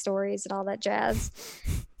backstories and all that jazz.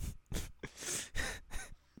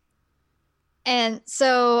 And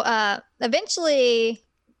so eventually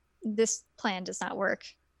this plan does not work,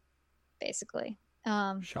 basically.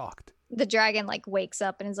 Shocked. The dragon like wakes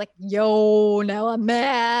up and is like, yo, now I'm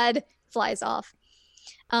mad. Flies off.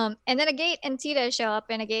 And then Agate and Tita show up,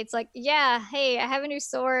 and Agate's like, yeah, hey, I have a new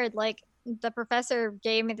sword. Like, the professor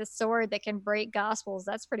gave me this sword that can break gospels.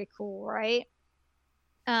 That's pretty cool, right?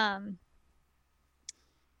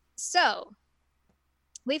 So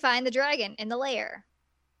we find the dragon in the lair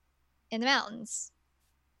in the mountains,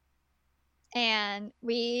 and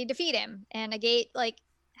we defeat him. And Agate like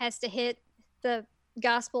has to hit the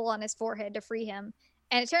gospel on his forehead to free him.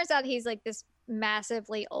 And it turns out he's like this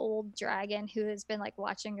massively old dragon who has been like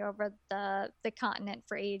watching over the continent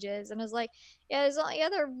for ages, and is like, yeah, there's only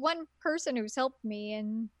other one person who's helped me,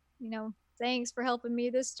 and thanks for helping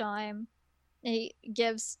me this time. And he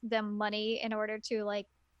gives them money in order to like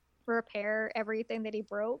repair everything that he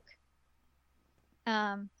broke.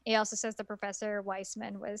 He also says the Professor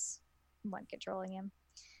Weissman was one controlling him.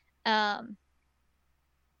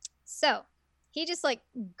 So he just like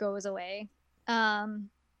goes away.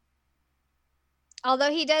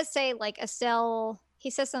 Although he does say like Estelle,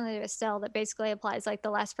 he says something to Estelle that basically implies like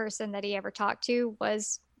the last person that he ever talked to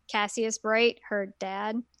was Cassius Bright, her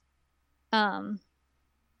dad,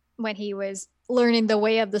 when he was learning the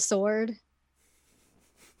way of the sword.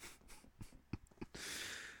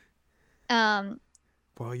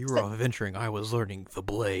 While you were off adventuring, I was learning the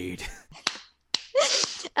blade.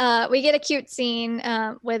 We get a cute scene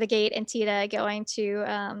with Agate and Tita going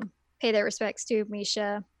to pay their respects to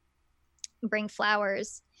Misha, bring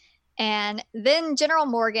flowers. And then General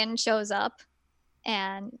Morgan shows up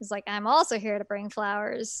and is like, I'm also here to bring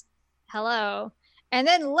flowers. Hello. And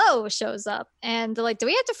then Lo shows up and they're like, do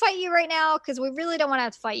we have to fight you right now? Because we really don't want to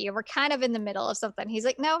have to fight you. We're kind of in the middle of something. He's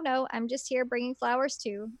like, no, I'm just here bringing flowers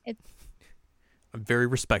too. I'm very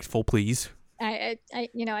respectful, please. I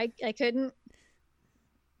couldn't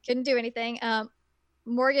do anything.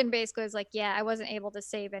 Morgan basically was like, yeah, I wasn't able to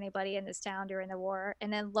save anybody in this town during the war.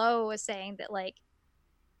 And then Lo was saying that like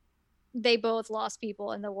they both lost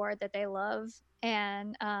people in the war that they love.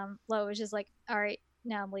 And Lo was just like, all right,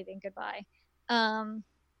 now I'm leaving. Goodbye.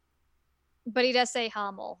 But he does say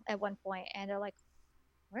Hamel at one point, and they're like,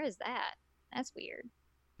 where is that? That's weird.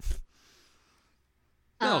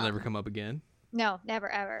 That'll never come up again. No, never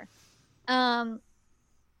ever. So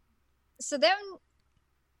then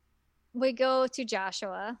we go to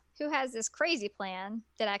Joshua, who has this crazy plan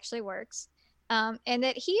that actually works, and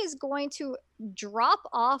that he is going to drop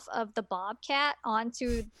off of the Bobcat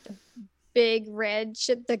onto the big red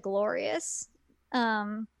ship, the Glorious,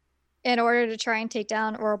 in order to try and take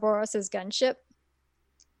down Ouroboros' gunship.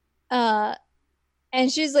 And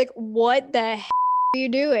she's like, what the heck are you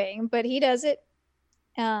doing? But he does it.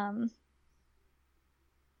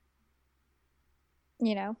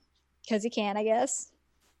 Because he can, I guess.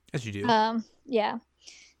 As you do. Yeah.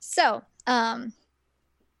 So,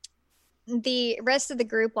 the rest of the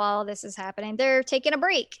group, while this is happening, they're taking a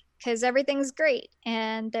break because everything's great.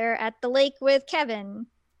 And they're at the lake with Kevin.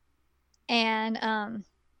 And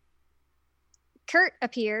Kurt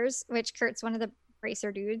appears, which Kurt's one of the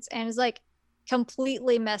racer dudes, and is like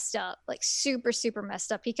completely messed up, like super, super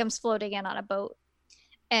messed up. He comes floating in on a boat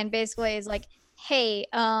and basically is like, hey,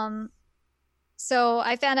 so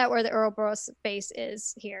I found out where the Ouroboros base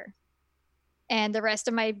is here. And the rest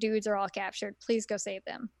of my dudes are all captured. Please go save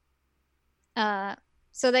them.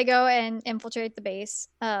 So they go and infiltrate the base.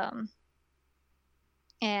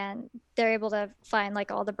 And they're able to find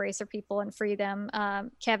like all the bracer people and free them.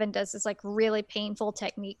 Kevin does this like really painful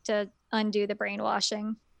technique to undo the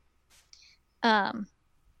brainwashing. And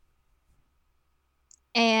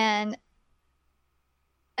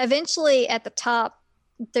eventually at the top,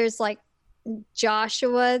 there's like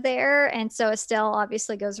Joshua there, and so Estelle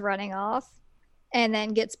obviously goes running off and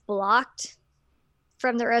then gets blocked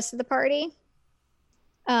from the rest of the party.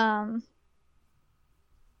 And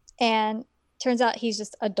turns out he's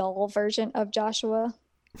just a doll version of Joshua.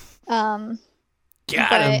 Got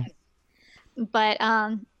him. But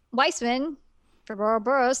Weissman from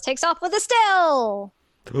Ouroboros takes off with Estelle.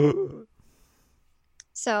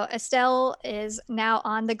 So Estelle is now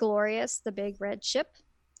on the Glorious, the big red ship.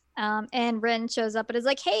 And Ren shows up and is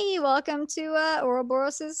like, hey, welcome to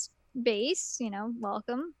Ouroboros' base.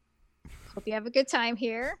 Welcome. Hope you have a good time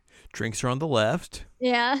here. Drinks are on the left.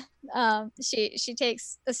 Yeah. She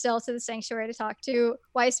takes Estelle to the sanctuary to talk to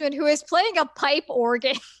Weissman, who is playing a pipe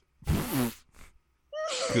organ.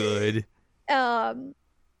 Good. And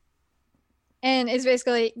is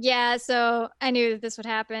basically, yeah, so I knew that this would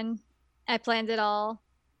happen. I planned it all.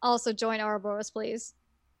 Also join Ouroboros, please.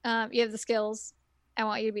 You have the skills. I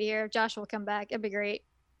want you to be here. Josh will come back. It'd be great.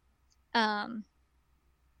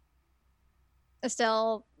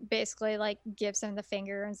 Estelle basically like gives him the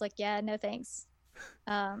finger and is like, yeah, no thanks.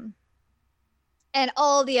 And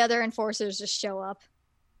all the other enforcers just show up.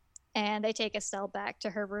 and they take Estelle back to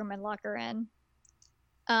her room and lock her in.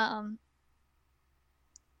 Um,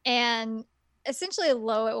 and essentially,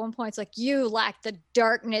 Lo at one point is like, "You lack the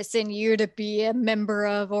darkness in you to be a member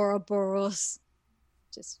of Ouroboros."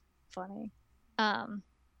 Just funny.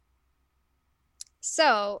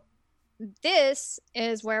 So this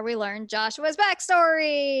is where we learn Joshua's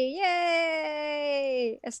backstory.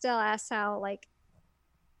 Yay! Estelle asks how like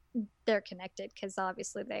they're connected, because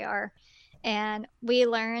obviously they are. And we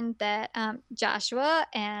learned that Joshua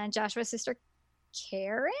and Joshua's sister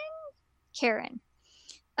Karen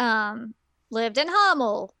lived in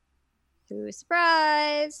Hamel. Who's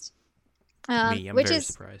surprised? Me, I'm Which very is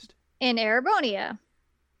surprised. in Erebonia. Never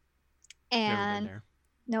been And there.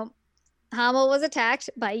 nope, Hamel was attacked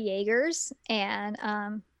by Jaegers, and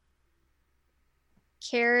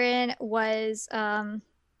Karen was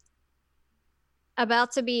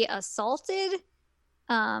about to be assaulted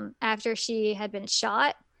after she had been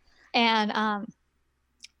shot. And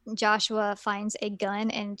Joshua finds a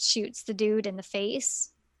gun and shoots the dude in the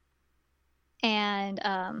face. And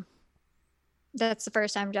that's the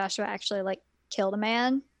first time Joshua actually like killed a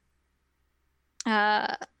man.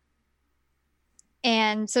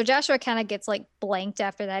 And so Joshua kind of gets like blanked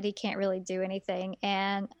after that. He can't really do anything.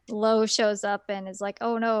 And Lo shows up and is like,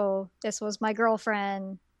 "Oh no, this was my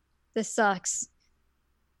girlfriend. This sucks."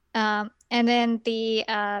 And then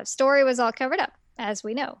the story was all covered up, as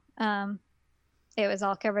we know. It was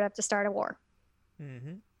all covered up to start a war.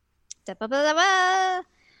 Mm-hmm.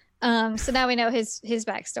 So now we know his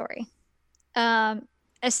backstory.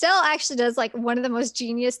 Estelle actually does like one of the most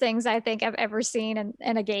genius things I think I've ever seen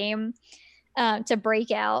in a game to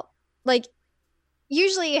break out. Like,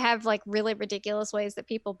 usually you have like really ridiculous ways that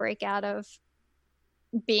people break out of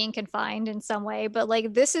being confined in some way, but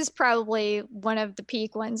like this is probably one of the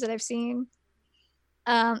peak ones that I've seen.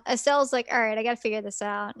 Estelle's like, "All right, I gotta figure this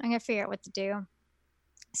out. I'm gonna figure out what to do."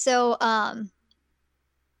 So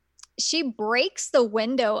she breaks the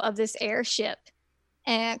window of this airship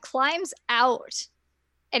and climbs out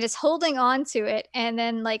and is holding on to it. And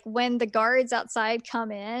then like when the guards outside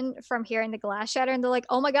come in from hearing the glass shatter, and they're like,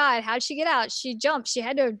 "Oh my god, how'd she get out? She jumped. She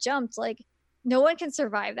had to have jumped. Like, no one can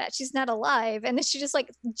survive that. She's not alive." And then she just like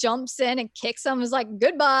jumps in and kicks them. Is like,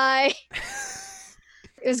 "Goodbye."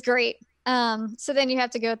 It was great. So then you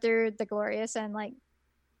have to go through the Glorious, and like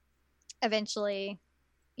eventually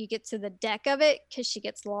you get to the deck of it because she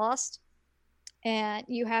gets lost, and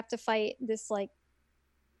you have to fight this like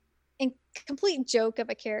complete joke of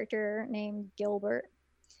a character named Gilbert.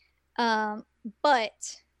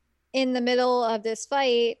 But in the middle of this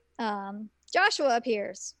fight, Joshua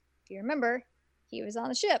appears. If you remember, he was on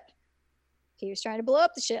the ship. He was trying to blow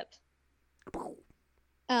up the ship.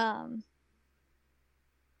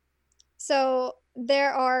 So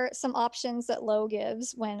there are some options that Lo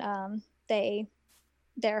gives when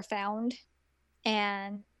they're found,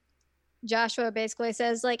 and Joshua basically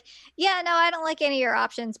says like, "Yeah, no, I don't like any of your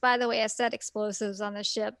options. By the way, I set explosives on the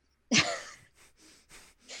ship."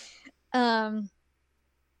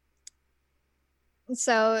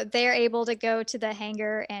 So they're able to go to the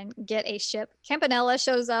hangar and get a ship. Campanella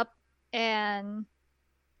shows up and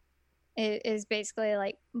it is basically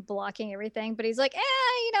like blocking everything, but he's like,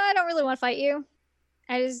 I don't really want to fight you.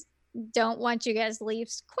 I just don't want you guys to leave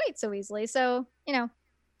quite so easily. So,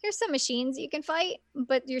 here's some machines you can fight,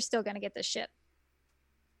 but you're still going to get the ship.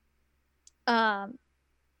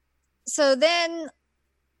 So then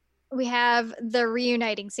we have the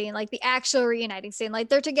reuniting scene, like the actual reuniting scene. Like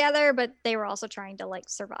they're together, but they were also trying to like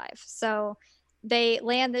survive. So they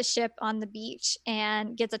land the ship on the beach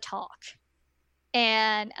and get to talk.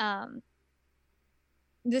 And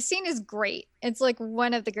the scene is great. It's like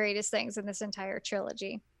one of the greatest things in this entire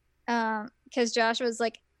trilogy. Because Josh was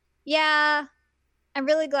like, "Yeah, I'm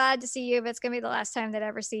really glad to see you, but it's gonna be the last time that I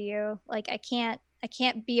ever see you. Like I can't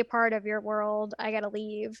be a part of your world. I gotta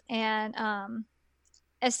leave." And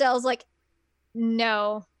Estelle's like,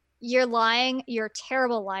 "No, you're lying. You're a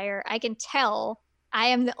terrible liar. I can tell. I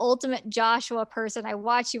am the ultimate Joshua person. I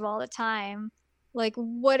watch you all the time. Like,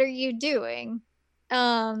 what are you doing?"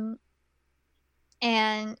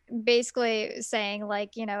 And basically saying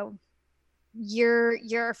like,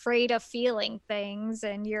 you're afraid of feeling things,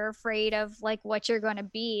 and you're afraid of like what you're going to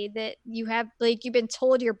be, that you have like you've been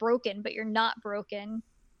told you're broken, but you're not broken.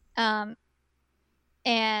 And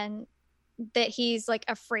that he's like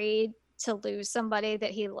afraid to lose somebody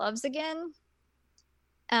that he loves again.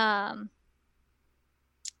 And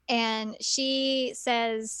she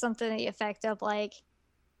says something to the effect of like,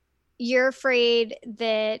 "You're afraid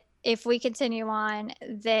that if we continue on,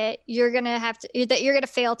 that you're gonna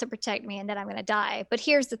fail to protect me and that I'm gonna die. But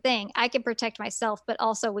here's the thing, I can protect myself, but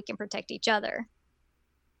also we can protect each other.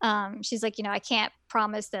 She's like, I can't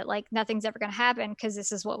promise that like nothing's ever gonna happen because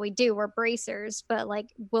this is what we do. We're bracers, but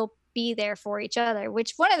like we'll be there for each other.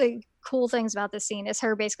 Which one of the cool things about this scene is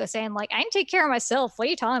her basically saying like, I can take care of myself. What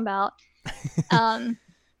are you talking about?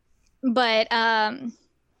 But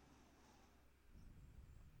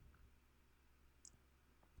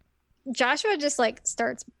Joshua just like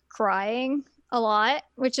starts crying a lot,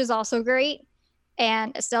 which is also great.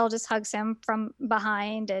 And Estelle just hugs him from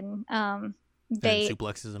behind and they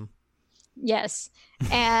suplexes him. Yes.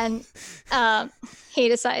 And he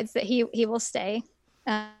decides that he will stay.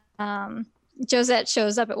 Josette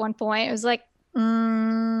shows up at one point. It was like,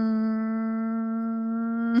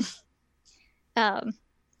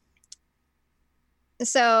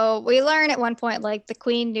 so we learn at one point, like the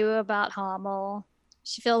queen knew about Hamel.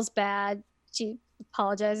 She feels bad. She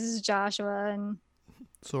apologizes to Joshua and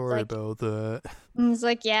sorry like, about that. And he's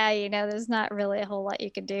like, yeah, there's not really a whole lot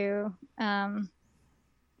you could do. And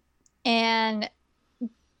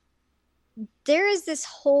there is this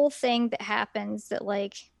whole thing that happens that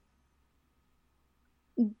like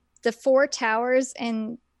the 4 towers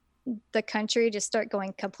in the country just start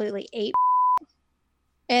going completely ape,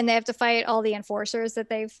 and they have to fight all the enforcers that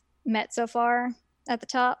they've met so far at the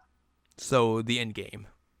top. So the end game.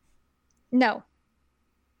 No.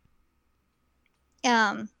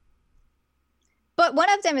 But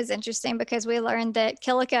one of them is interesting because we learned that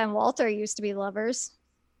Kilika and Walter used to be lovers.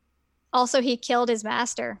 Also, he killed his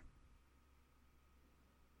master.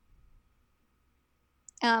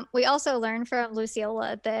 We also learned from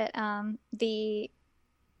Luciola that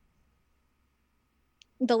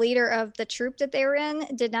the leader of the troop that they were in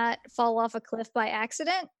did not fall off a cliff by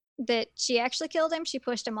accident, that she actually killed him. She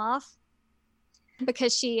pushed him off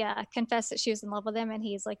because she confessed that she was in love with him, and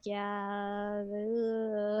he's like, yeah.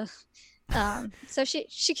 So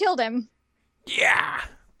she killed him. Yeah.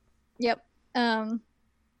 Yep.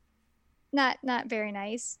 Not very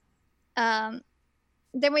nice. Then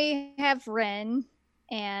we have Ren,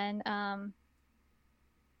 and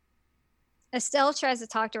Estelle tries to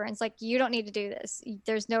talk to her and it's like, you don't need to do this.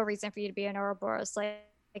 There's no reason for you to be an Ouroboros. Like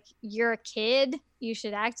you're a kid. You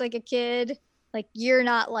should act like a kid. Like you're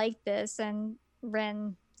not like this. And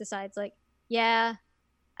Ren decides like, yeah,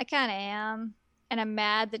 I kind of am. And I'm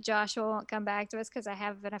mad that Joshua won't come back to us because I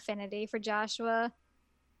have an affinity for Joshua.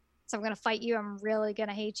 So I'm going to fight you. I'm really going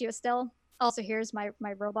to hate you, Estelle. Also, here's my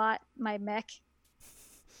robot, my mech.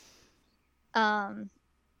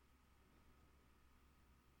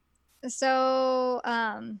 So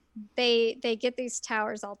they get these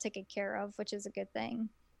towers all taken care of, which is a good thing.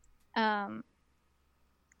 And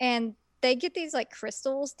they get these like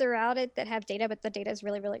crystals throughout it that have data, but the data is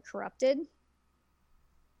really, really corrupted.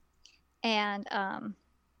 And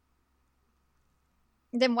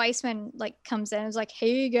then Weissman like comes in and is like,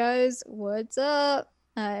 hey guys, what's up?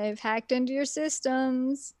 I've hacked into your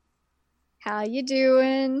systems. How you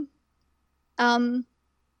doing?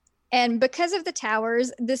 And because of the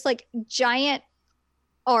towers, this like giant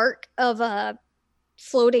arc of a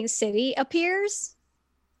floating city appears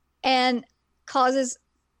and causes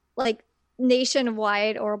like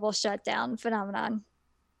nationwide Ouroboros shutdown phenomenon.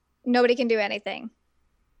 Nobody can do anything.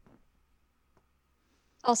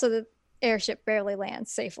 Also, the airship barely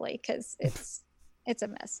lands safely because it's a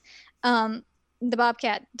mess. The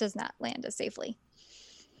Bobcat does not land as safely.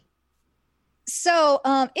 So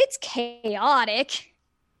it's chaotic,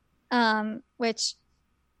 which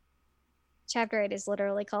chapter 8 is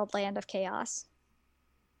literally called Land of Chaos,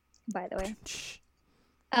 by the way.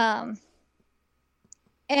 And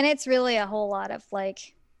it's really a whole lot of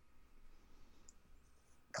like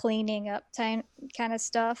cleaning up kind of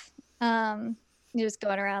stuff. You're just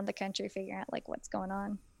going around the country figuring out like what's going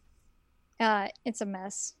on. It's a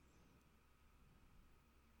mess.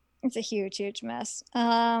 It's a huge mess.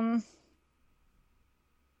 I'm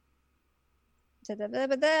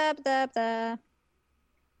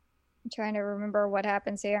trying to remember what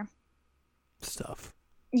happens here. Stuff.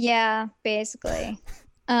 Yeah, basically.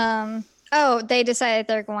 They decided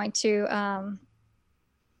they're going to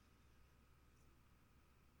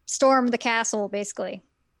storm the castle, basically.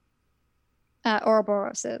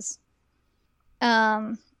 Ouroboros is.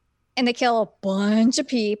 And they kill a bunch of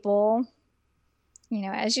people,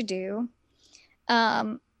 as you do.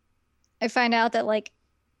 I find out that like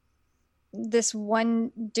this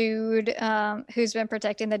one dude who's been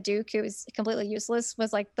protecting the Duke, who is completely useless,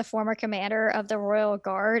 was like the former commander of the Royal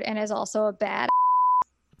Guard and is also a bad.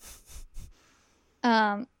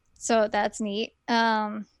 So that's neat.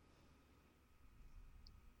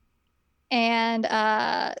 And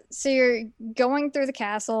so you're going through the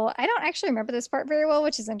castle. I don't actually remember this part very well,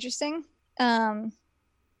 which is interesting. But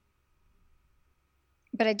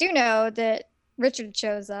I do know that Richard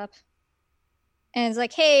shows up and is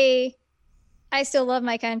like, hey, I still love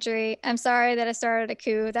my country. I'm sorry that I started a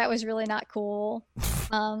coup. That was really not cool.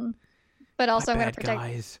 But also My bad,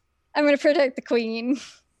 guys. I'm gonna protect the queen.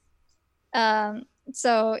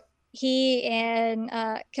 So he and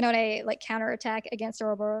Kanone like counterattack against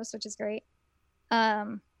Ouroboros, which is great.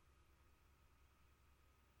 Then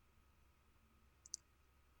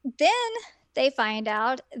they find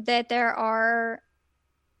out that there are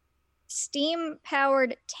steam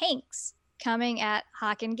powered tanks coming at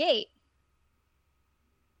Haken Gate.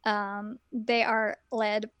 They are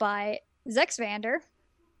led by Zexvander,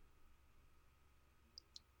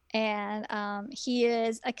 and he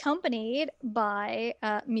is accompanied by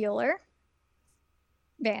Mueller,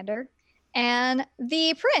 Vander, and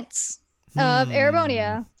the Prince of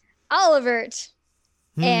Erebonia, Olivert.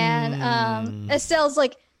 And Estelle's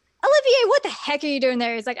like, Olivier, what the heck are you doing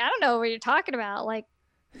there? He's like, I don't know what you're talking about. Like,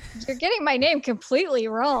 you're getting my name completely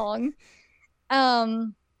wrong.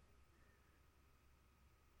 And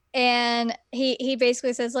he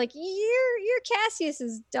basically says, like, you're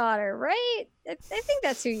Cassius's daughter, right? I think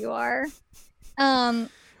that's who you are.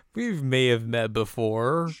 We may have met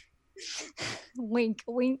before. Wink,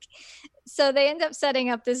 wink. So they end up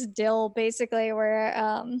setting up this deal basically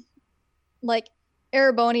where like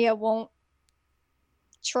Erebonia won't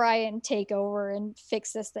try and take over and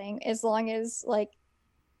fix this thing as long as like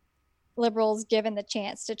liberals given the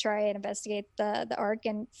chance to try and investigate the arc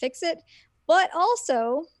and fix it. But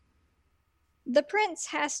also the prince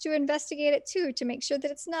has to investigate it too to make sure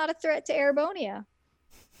that it's not a threat to Erebonia.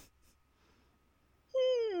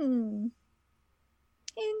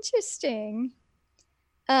 Interesting.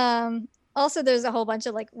 Also there's a whole bunch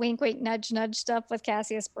of like wink wink nudge nudge stuff with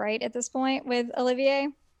Cassius Bright at this point with Olivier.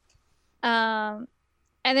 And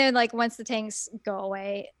then like once the tanks go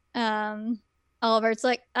away, Oliver's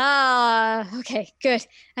like, okay, good.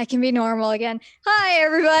 I can be normal again. Hi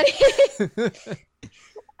everybody.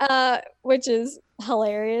 Which is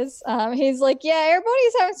hilarious. He's like, yeah,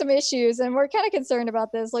 everybody's having some issues and we're kind of concerned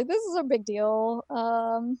about this. Like, this is a big deal.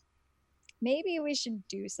 Maybe we should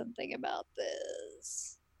do something about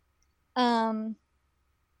this.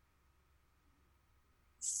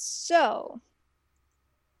 So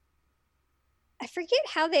I forget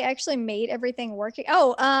how they actually made everything working.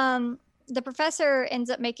 The professor ends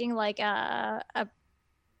up making like a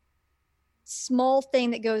small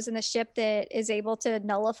thing that goes in the ship that is able to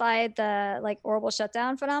nullify the like orbital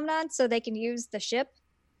shutdown phenomenon so they can use the ship.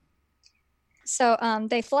 So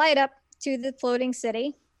they fly it up to the floating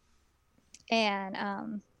city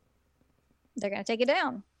and they're going to take it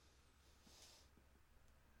down.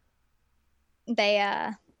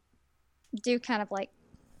 They do kind of like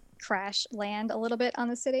crash land a little bit on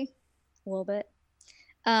the city, a little bit.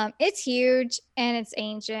 It's huge and it's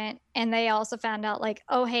ancient, and they also found out like,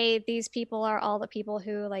 oh hey, these people are all the people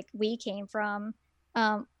who like we came from.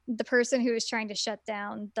 The person who was trying to shut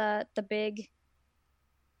down the big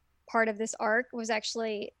part of this arc was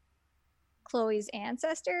actually Chloe's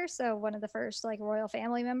ancestor, so one of the first like royal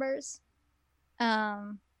family members.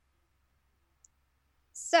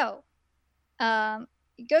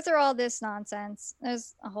 You go through all this nonsense.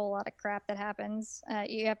 There's a whole lot of crap that happens.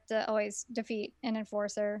 You have to always defeat an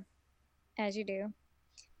enforcer, as you do.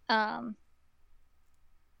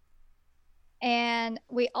 And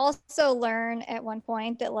we also learn at one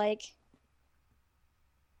point that like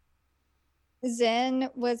Zen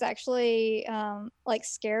was actually like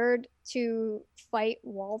scared to fight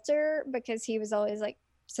Walter because he was always like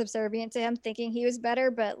subservient to him, thinking he was better,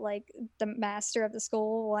 but like the master of the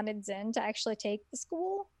school wanted Zen to actually take the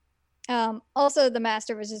school. Also the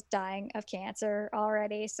master was just dying of cancer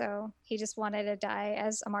already, so he just wanted to die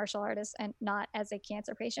as a martial artist and not as a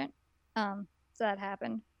cancer patient. So that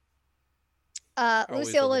happened.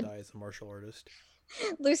 Luciola die as a martial artist.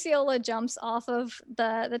 Luciola jumps off of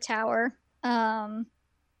the tower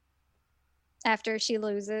after she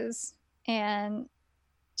loses, and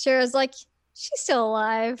Shira's like, she's still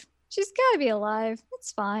alive. She's got to be alive.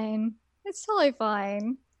 It's fine. It's totally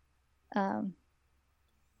fine.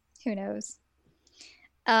 Who knows?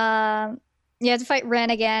 You have to fight Ren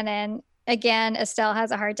again, and again, Estelle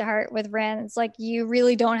has a heart-to-heart with Ren. It's like, you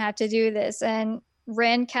really don't have to do this. And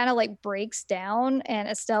Ren kind of like breaks down, and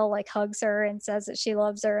Estelle like hugs her and says that she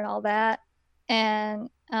loves her and all that. And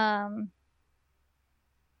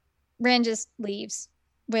Ren just leaves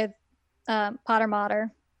with Potter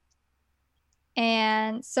Mater.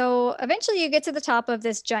 And so eventually you get to the top of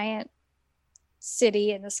this giant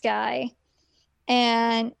city in the sky.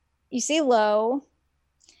 And you see Lo.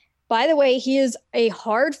 By the way, he is a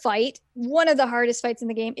hard fight, one of the hardest fights in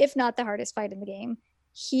the game, if not the hardest fight in the game.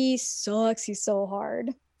 He sucks. He's so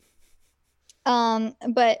hard.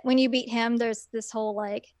 But when you beat him, there's this whole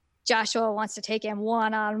like Joshua wants to take him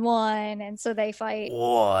one on one, and so they fight.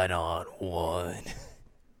 One on one.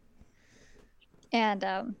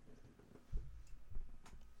 And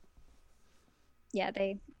yeah,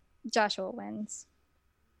 Joshua wins.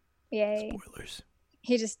 Yay. Spoilers.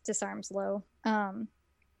 He just disarms Lo.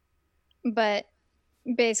 But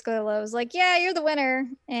basically Lo's like, yeah, you're the winner.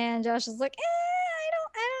 And Josh is like, I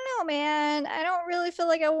don't know, man. I don't really feel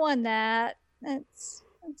like I won that. That's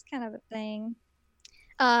kind of a thing.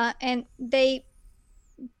 And they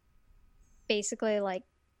basically like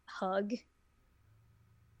hug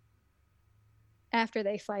after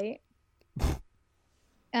they fight.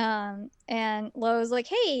 And Lo's like,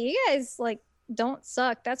 hey, you guys like don't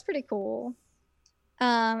suck. That's pretty cool.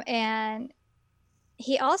 And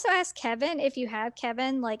he also asked Kevin, if you have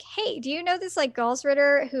Kevin, like, hey, do you know this like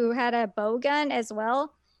Galsritter who had a bow gun as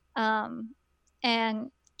well? And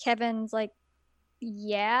Kevin's like,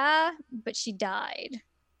 yeah, but she died.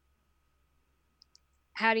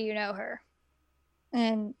 How do you know her?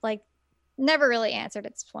 And like never really answered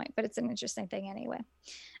at this point, but it's an interesting thing anyway.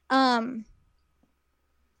 I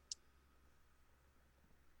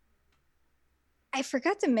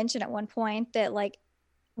forgot to mention at one point that like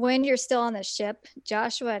when you're still on the ship,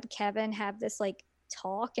 Joshua and Kevin have this like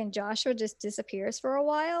talk, and Joshua just disappears for a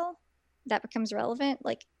while. That becomes relevant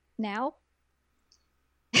like now.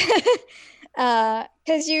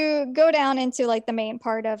 Because you go down into like the main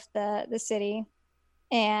part of the city,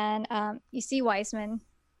 and you see Weissman,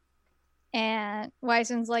 and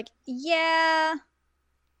Weissman's like, yeah,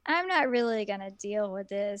 I'm not really gonna deal with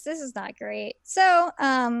this. This is not great. So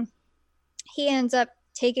he ends up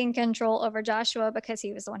taking control over Joshua because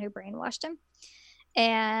he was the one who brainwashed him,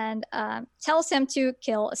 and tells him to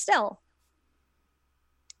kill Estelle.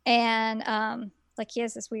 And like he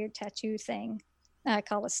has this weird tattoo thing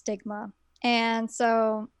called a stigma. And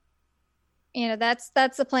so, you know, that's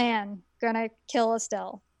the plan. Gonna kill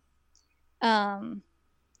Estelle. But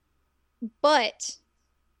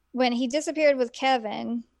when he disappeared with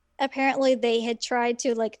Kevin, apparently they had tried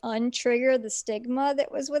to like untrigger the stigma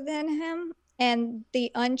that was within him. And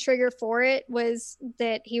the untrigger for it was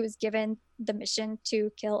that he was given the mission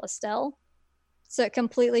to kill Estelle. So it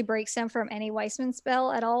completely breaks him from any Weissman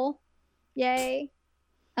spell at all. Yay.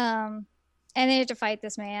 And they have to fight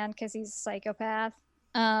this man because he's a psychopath.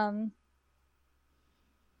 You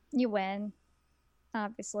win,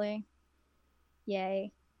 obviously.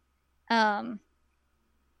 Yay.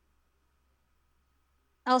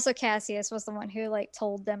 Also, Cassius was the one who like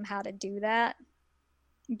told them how to do that,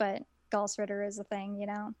 but Galsritter is a thing, you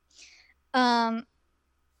know.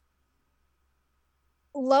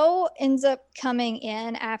 Lo ends up coming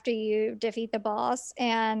in after you defeat the boss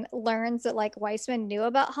and learns that like Weissman knew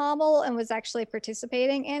about Hamel and was actually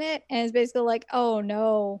participating in it, and is basically like, oh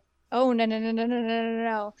no, oh no no no no no no no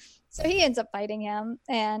no. So he ends up fighting him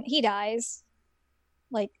and he dies.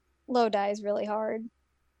 Like Lo dies really hard.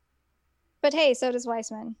 But hey, so does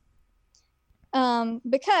Weissman.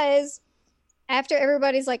 Because after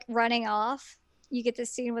everybody's like running off, you get this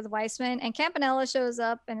scene with Weissman, and Campanella shows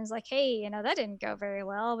up and is like, hey, you know, that didn't go very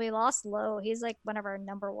well. We lost Lo. He's like one of our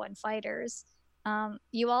number one fighters.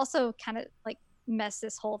 You also kind of like messed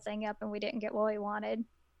this whole thing up and we didn't get what we wanted.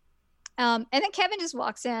 And then Kevin just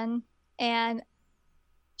walks in and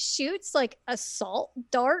shoots like a salt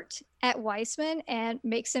dart at Weissman and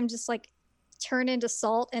makes him just like turn into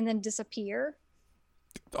salt and then disappear.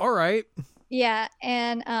 All right. Yeah,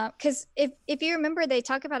 and because if you remember, they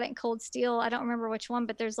talk about it in Cold Steel. I don't remember which one,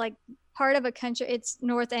 but there's like part of a country. It's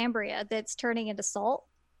Northumbria that's turning into salt.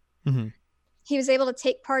 Mm-hmm. He was able to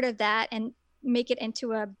take part of that and make it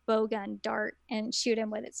into a bowgun dart and shoot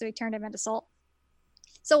him with it. So he turned him into salt.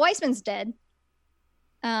 So Weissman's dead.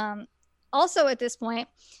 Also, at this point,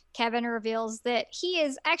 Kevin reveals that he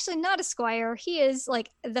is actually not a squire. He is like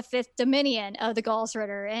the fifth Dominion of the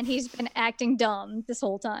Galsritter, and he's been acting dumb this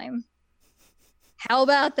whole time. How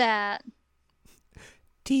about that?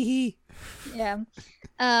 Tee. Yeah.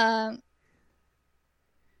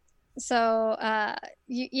 So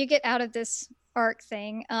you get out of this arc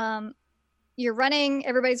thing. You're running.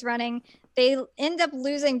 Everybody's running. They end up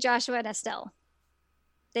losing Joshua and Estelle.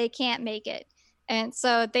 They can't make it. And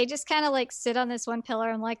so they just kind of like sit on this one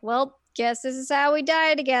pillar and like, well, guess this is how we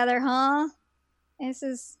die together, huh? This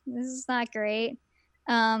is not great.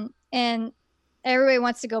 And everybody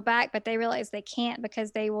wants to go back, but they realize they can't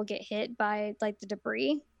because they will get hit by like the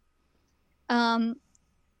debris.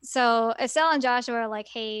 So Estelle and Joshua are like,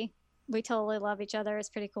 hey, we totally love each other. It's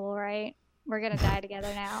pretty cool, right? We're gonna die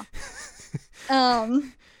together now.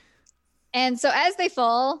 Um, and so as they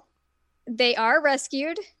fall, they are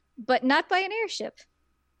rescued, but not by an airship.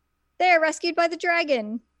 They are rescued by the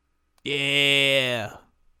dragon. Yeah.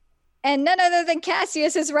 And none other than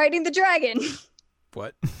Cassius is riding the dragon.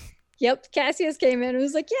 What? Yep, Cassius came in and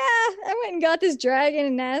was like, "Yeah, I went and got this dragon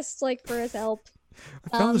and asked like for his help."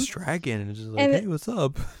 I found this dragon and it's just like, and hey, what's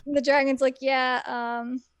up? the dragon's like, "Yeah,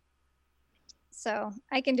 so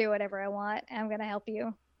I can do whatever I want. I'm gonna help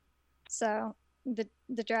you." So the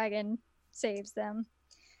dragon saves them.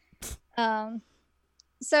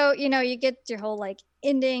 So you get your whole like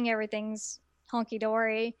ending. Everything's honky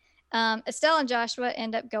dory. Estelle and Joshua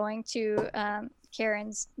end up going to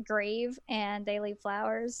Karen's grave, and they leave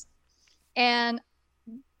flowers. And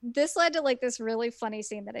this led to like this really funny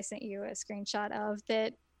scene that I sent you a screenshot of.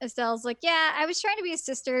 That Estelle's like, "Yeah, I was trying to be his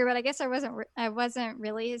sister, but I guess I wasn't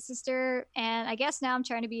really his sister, and I guess now I'm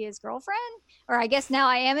trying to be his girlfriend, or I guess now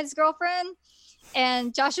I am his girlfriend."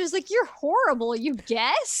 And Joshua's like, "You're horrible, you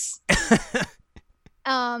guess."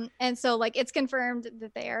 And so like it's confirmed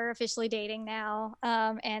that they are officially dating now,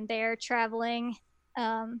 and they're traveling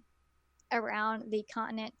around the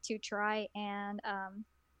continent to try and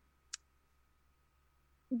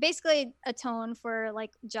basically atone for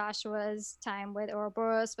like Joshua's time with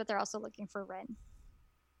Ouroboros, but they're also looking for Ren.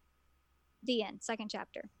 The end, second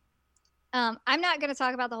chapter. I'm not going to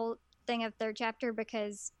talk about the whole thing of third chapter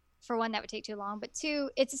because for one, that would take too long, but two,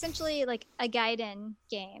 it's essentially like a Gaiden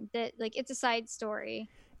game that like it's a side story.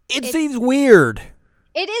 It seems weird.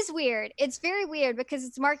 It is weird. It's very weird because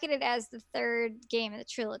it's marketed as the third game in the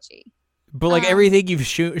trilogy. But like everything you've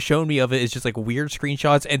shown me of it is just like weird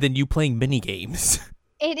screenshots and then you playing mini games.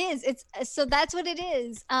 It is. It's so that's what it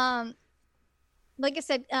is. Like I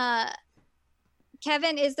said,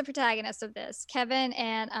 Kevin is the protagonist of this. Kevin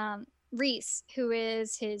and Reese, who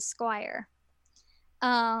is his squire.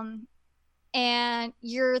 And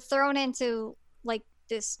you're thrown into like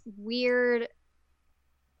this weird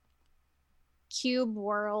cube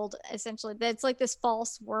world, essentially. That's like this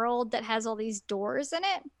false world that has all these doors in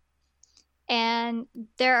it. And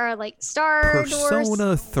there are like star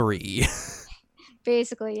Persona doors. 3.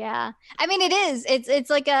 Basically, yeah. I mean, it is. It's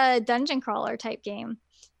like a dungeon crawler type game.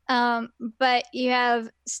 But you have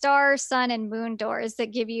star, sun, and moon doors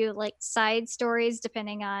that give you like side stories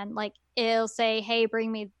depending on like it'll say, "Hey,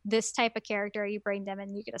 bring me this type of character." You bring them,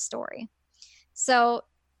 and you get a story. So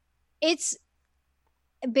it's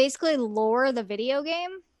basically lore the video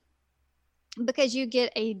game because you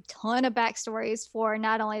get a ton of backstories for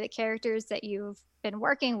not only the characters that you've been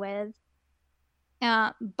working with,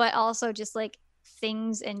 but also just like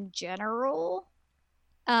things in general.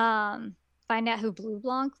 Find out who Blue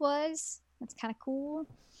Blanc was. That's kind of cool.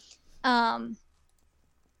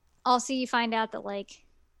 Also, you find out that like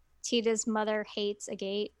Tita's mother hates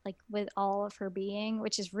Agate like with all of her being,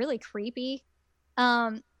 which is really creepy.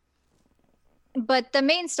 But the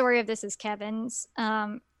main story of this is Kevin's.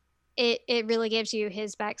 It really gives you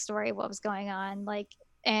his backstory, what was going on, like,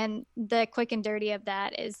 and the quick and dirty of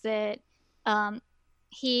that is that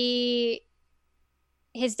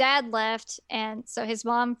his dad left, and so his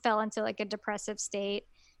mom fell into like a depressive state,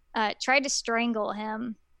 tried to strangle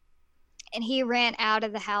him, and he ran out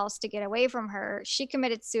of the house to get away from her. She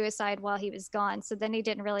committed suicide while he was gone, so then he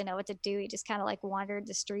didn't really know what to do. He just kind of like wandered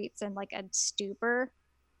the streets in like a stupor.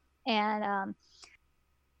 And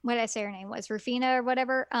what did I say her name was? Rufina or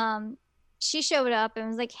whatever. She showed up and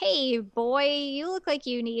was like, "Hey, boy, you look like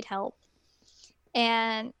you need help."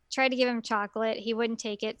 And tried to give him chocolate. He wouldn't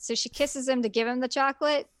take it. So she kisses him to give him the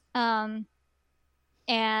chocolate. And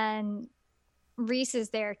Reese is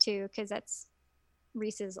there too, because that's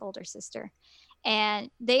Reese's older sister.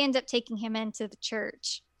 And they end up taking him into the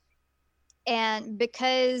church. And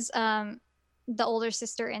because the older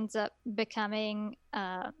sister ends up becoming,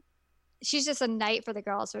 she's just a knight for the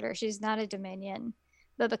Gralsviter. She's not a Dominion.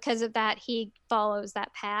 But because of that, he follows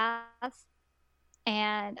that path.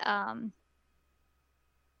 And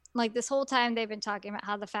like this whole time they've been talking about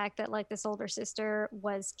how the fact that like this older sister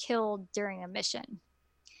was killed during a mission.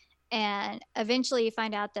 And eventually you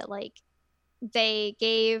find out that like they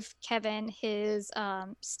gave Kevin his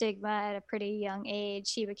stigma at a pretty young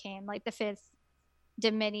age. He became like the 5th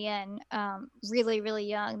Dominion, really, really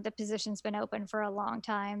young. The position's been open for a long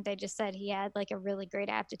time. They just said he had like a really great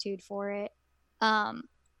aptitude for it.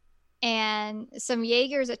 And some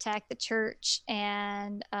Jaegers attack the church,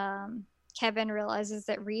 and Kevin realizes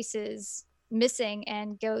that Reese is missing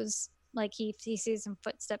and goes like he sees some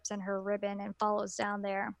footsteps in her ribbon and follows down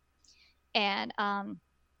there. And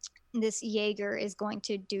this Jaeger is going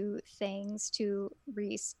to do things to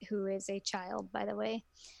Reese, who is a child, by the way.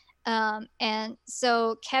 And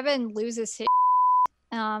so Kevin loses his,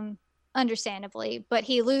 understandably, but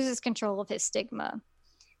he loses control of his stigma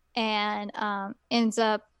and ends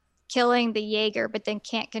up killing the Jaeger, but then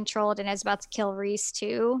can't control it and is about to kill Reese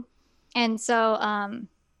too. And so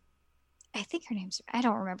I think her name's, I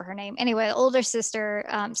don't remember her name. Anyway, the older sister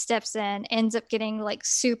steps in, ends up getting like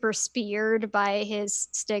super speared by his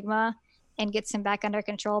stigma and gets him back under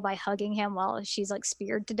control by hugging him while she's like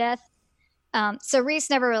speared to death. So Reese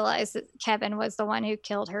never realized that Kevin was the one who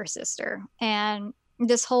killed her sister. And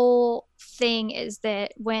this whole thing is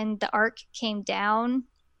that when the ark came down,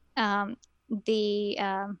 the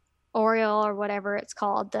Oriole or whatever it's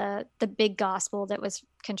called, the big gospel that was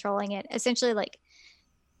controlling it, essentially like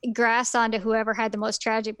grassed onto whoever had the most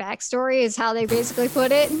tragic backstory is how they basically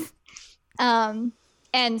put it.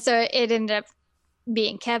 And so it ended up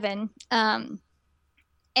being Kevin.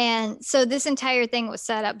 And so this entire thing was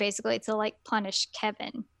set up basically to like punish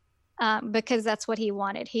Kevin, because that's what he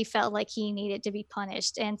wanted. He felt like he needed to be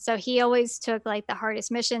punished. And so he always took like the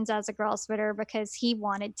hardest missions as a girl spitter because he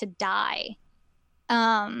wanted to die.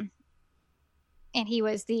 And he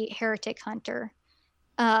was the heretic hunter.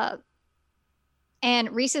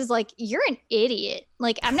 And Reese is like, you're an idiot.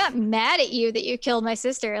 Like, I'm not mad at you that you killed my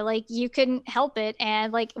sister. Like, you couldn't help it.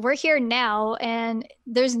 And like, we're here now. And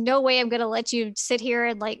there's no way I'm going to let you sit here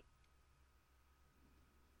and like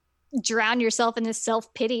drown yourself in this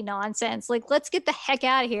self-pity nonsense. Like, let's get the heck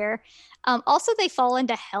out of here. Also, they fall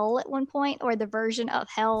into hell at one point, or the version of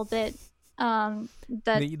hell that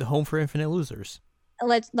the home for infinite losers.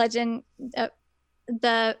 Legend,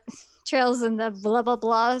 the Trails and the blah, blah,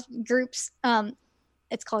 blah groups.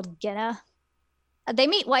 It's called Genna. They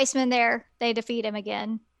meet Weissman there. They defeat him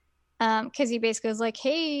again. Because he basically was like,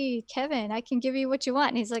 hey, Kevin, I can give you what you want.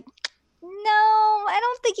 And he's like, no, I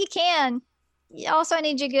don't think you can. Also, I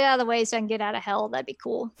need you to get out of the way so I can get out of hell. That'd be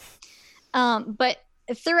cool. But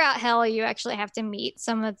throughout hell, you actually have to meet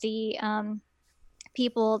some of the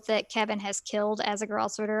people that Kevin has killed as a girl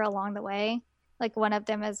sorter along the way. Like one of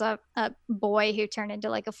them is a boy who turned into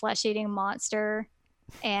like a flesh-eating monster.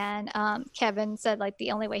 And Kevin said like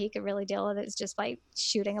the only way he could really deal with it is just by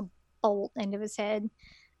shooting a bolt into his head.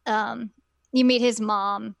 You meet his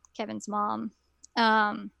mom, Kevin's mom.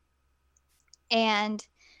 And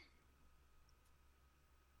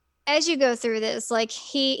as you go through this, like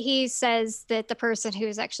he says that the person who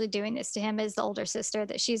is actually doing this to him is the older sister,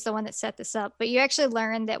 that she's the one that set this up. But you actually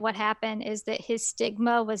learn that what happened is that his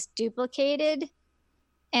stigma was duplicated.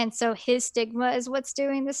 And so his stigma is what's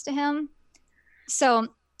doing this to him. So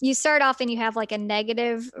you start off and you have like a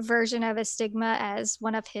negative version of his stigma as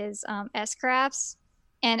one of his S-crafts.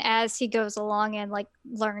 And as he goes along and like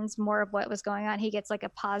learns more of what was going on, he gets like a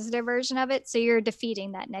positive version of it. So you're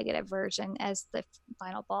defeating that negative version as the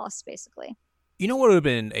final boss, basically. You know what would have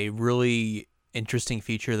been a really interesting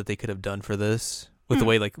feature that they could have done for this, with the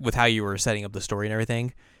way, like, with how you were setting up the story and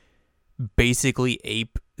everything? Basically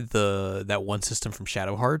ape that one system from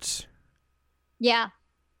Shadow Hearts. Yeah.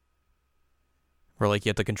 Where like you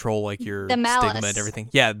have to control like your The malice. stigma and everything.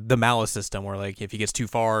 Yeah, the malice system where like if he gets too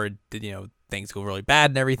far, you know, things go really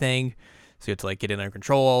bad and everything. So you have to like get it under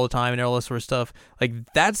control all the time and all this sort of stuff. Like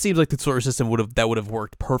that seems like the sort of system would have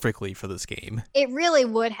worked perfectly for this game. It really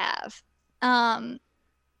would have. And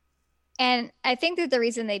I think that the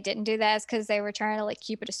reason they didn't do that is because they were trying to like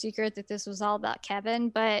keep it a secret that this was all about Kevin.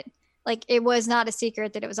 But like it was not a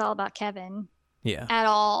secret that it was all about Kevin. Yeah. At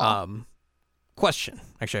all. Question.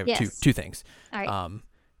 Actually, I have Yes. two things. All right.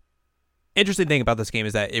 Interesting thing about this game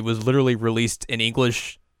is that it was literally released in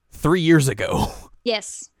English 3 years ago.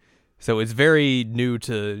 Yes. So it's very new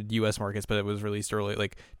to U.S. markets, but it was released early,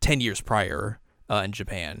 like 10 years prior in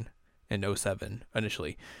Japan in 2007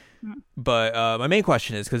 initially. Mm-hmm. But my main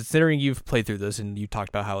question is, considering you've played through this and you talked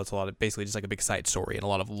about how it's a lot of basically just like a big side story and a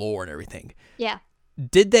lot of lore and everything. Yeah.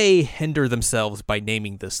 Did they hinder themselves by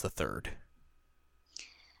naming this the third?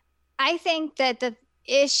 I think that the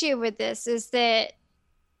issue with this is that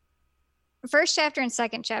first chapter and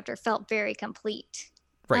second chapter felt very complete.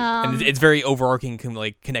 Right. And it's very overarching,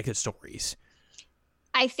 like connected stories.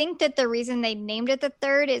 I think that the reason they named it the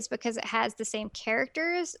third is because it has the same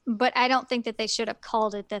characters, but I don't think that they should have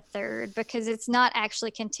called it the third because it's not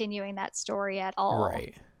actually continuing that story at all.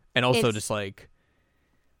 Right. And also just like,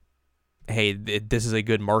 hey, this is a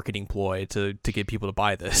good marketing ploy to get people to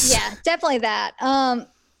buy this. Yeah, definitely that.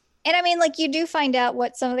 And I mean, like, you do find out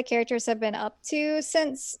what some of the characters have been up to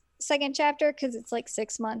since second chapter because it's like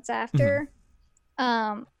 6 months after.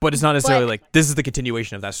 But it's not necessarily like this is the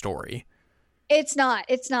continuation of that story. It's not.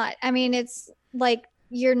 I mean, it's like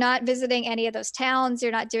you're not visiting any of those towns.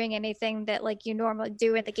 You're not doing anything that like you normally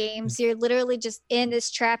do in the games. You're literally just in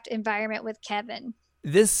this trapped environment with Kevin.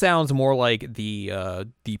 This sounds more like the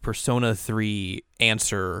Persona 3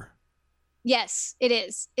 answer Yes, it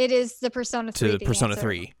is. It is the Persona 3 to the Persona answer.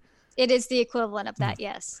 3. It is the equivalent of that,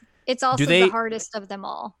 yes. It's also they- the hardest of them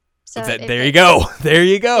all. So There it you go. There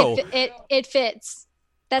you go. It fits.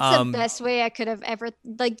 That's the best way I could have ever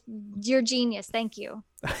like you're genius. Thank you.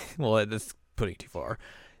 Well, that's putting it too far.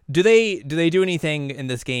 Do they do anything in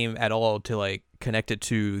this game at all to like connect it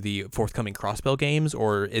to the forthcoming Crossbell games,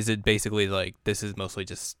 or is it basically like this is mostly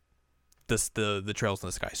just the Trails in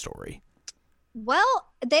the Sky story?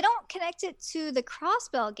 Well, they don't connect it to the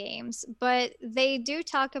Crossbell games, but they do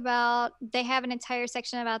talk about they have an entire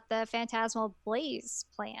section about the Phantasmal Blaze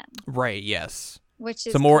plan. Right, yes. Which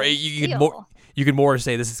is so more you could more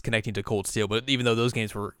say this is connecting to Cold Steel, but even though those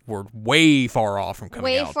games were way far off from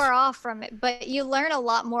coming out. Way far off from it, but you learn a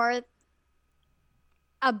lot more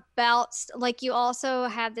about like you also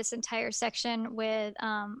have this entire section with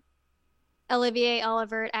Olivier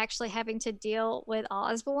Olivert actually having to deal with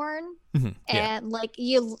Osborn. And like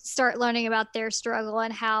you start learning about their struggle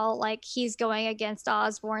and how like he's going against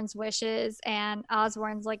Osborn's wishes, and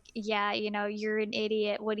Osborn's like, yeah, you know, you're an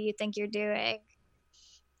idiot, what do you think you're doing?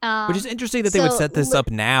 Which is interesting that they would set this up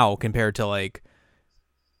now compared to like,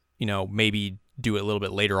 you know, maybe do it a little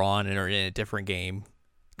bit later on or in a different game,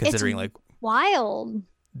 considering like wild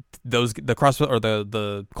the Crossbell or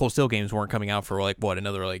the Cold Steel games weren't coming out for like what,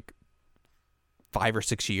 another like 5 or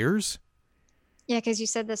 6 years. Yeah, because you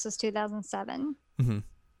said this was 2007. I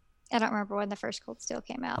don't remember when the first Cold Steel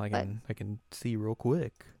came out. I can see real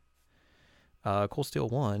quick. Cold Steel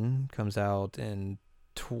 1 comes out in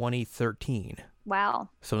 2013. Wow.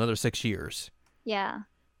 So another 6 years. Yeah.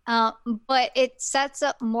 But it sets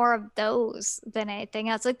up more of those than anything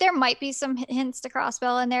else. Like there might be some hints to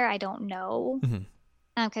Crossbell in there. I don't know.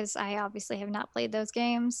 Because I obviously have not played those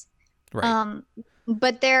games. Right.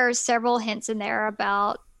 But there are several hints in there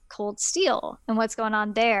about Cold Steel and what's going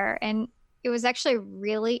on there. And it was actually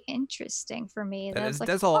really interesting for me. That's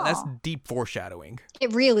deep foreshadowing.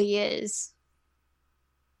 It really is.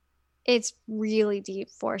 It's really deep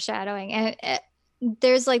foreshadowing. And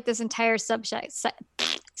there's like this entire subsection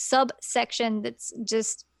that's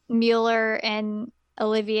just Mueller and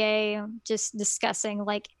Olivier just discussing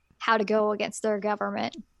like how to go against their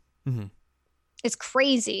government. It's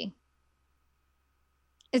crazy.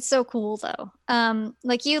 It's so cool though.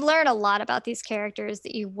 Like you learn a lot about these characters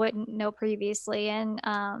that you wouldn't know previously, and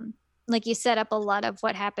like you set up a lot of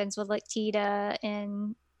what happens with like Tita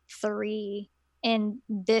in 3 in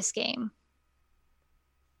this game.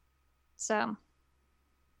 So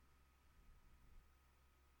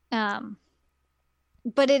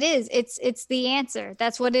but it's the answer.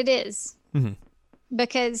 That's what it is.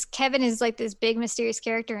 Because Kevin is like this big mysterious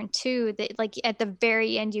character in 2 that like at the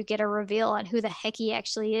very end you get a reveal on who the heck he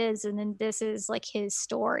actually is, and then this is like his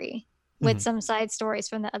story with some side stories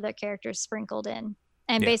from the other characters sprinkled in.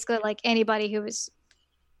 And basically like anybody who was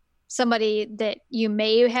somebody that you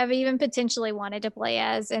may have even potentially wanted to play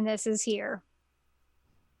as, and this is here.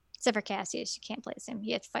 Except for Cassius, you can't play as him.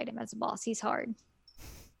 You have to fight him as a boss. He's hard.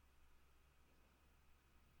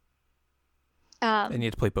 And you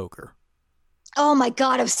have to play poker. Oh my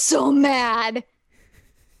god, I was so mad.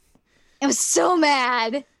 I was so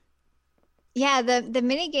mad. Yeah, the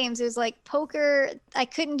mini games, it was like poker. I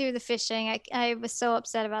couldn't do the fishing. I was so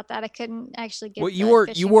upset about that. I couldn't actually get. Well,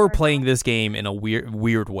 you were playing this game in a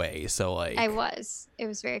weird way. So like I was. It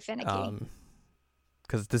was very finicky.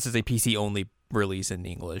 Because this is a PC only release in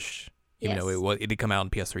English, even though it did come out on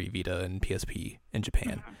PS3, Vita, and PSP in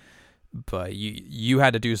Japan. But you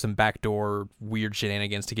had to do some backdoor weird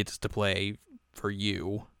shenanigans to get this to play for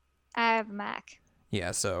you. I have a Mac.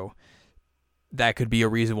 Yeah, so that could be a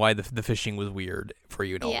reason why the fishing was weird for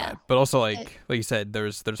you and all that. But also like you said,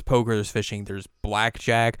 there's poker, there's fishing, there's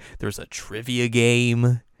blackjack, there's a trivia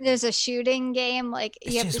game. There's a shooting game. Like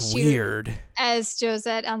it's you have just to shoot weird as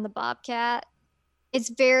Josette on the Bobcat. It's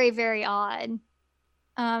very, very odd.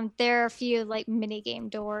 There are a few like mini game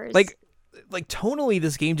doors. Like tonally,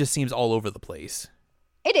 this game just seems all over the place.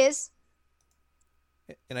 It is.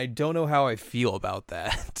 And I don't know how I feel about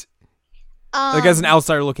that. Like as an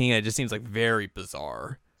outsider looking in, it just seems like very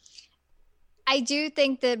bizarre. I do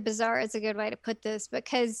think that bizarre is a good way to put this,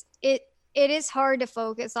 because it is hard to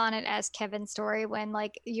focus on it as Kevin's story when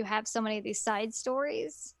like you have so many of these side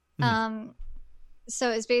stories.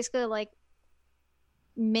 So it's basically like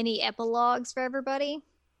mini epilogues for everybody.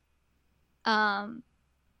 But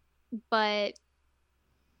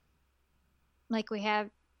like we have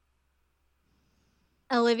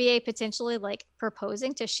Olivier potentially like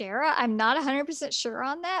proposing to Shara. I'm not 100% sure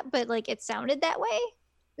on that, but like it sounded that way.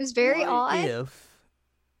 It was very What odd. if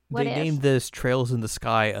What they if? named this Trails in the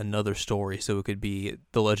Sky Another Story, so it could be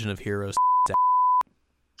The Legend of Heroes?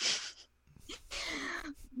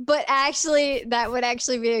 But actually, that would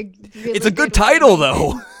actually be a really It's a good way to title, name it.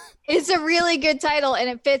 though. It's a really good title, and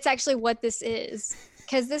it fits actually what this is.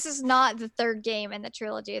 Because this is not the third game in the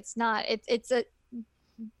trilogy. It's not.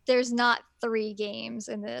 There's not 3 games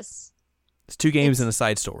in this. It's 2 games and a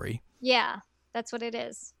side story. Yeah, that's what it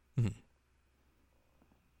is. Mhm.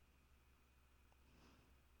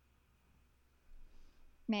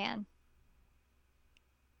 Man.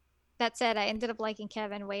 That said, I ended up liking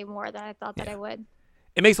Kevin way more than I thought that I would.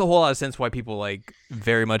 It makes a whole lot of sense why people like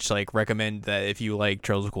very much like recommend that if you like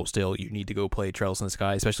Trails of Cold Steel, you need to go play Trails in the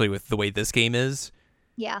Sky, especially with the way this game is.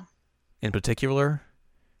 Yeah. In particular,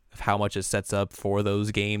 of how much it sets up for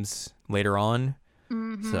those games later on.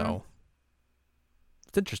 Mm-hmm. So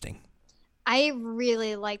it's interesting. I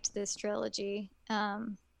really liked this trilogy,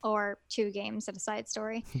 or 2 games and a side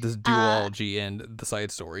story. This duology and the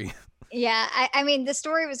side story. Yeah, I mean, the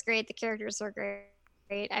story was great. The characters were great.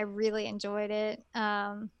 I really enjoyed it.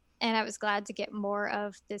 And I was glad to get more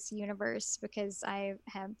of this universe because I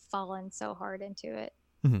have fallen so hard into it.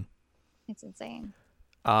 Mm-hmm. It's insane.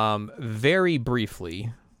 Very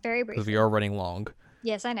briefly, Very briefly. because we are running long.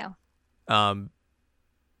 Yes, I know.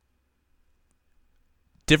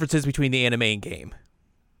 Differences between the anime and game.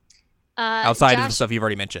 Outside of the stuff you've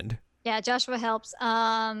already mentioned. Yeah, Joshua helps.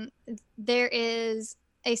 There is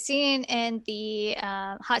a scene in the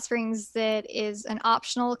hot springs that is an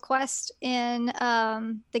optional quest in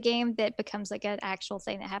the game that becomes like an actual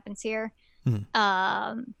thing that happens here.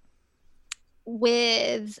 Mm-hmm.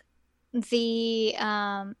 With the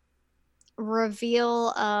reveal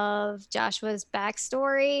of Joshua's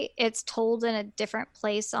backstory, it's told in a different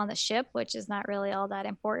place on the ship, which is not really all that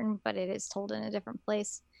important, but it is told in a different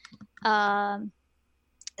place. The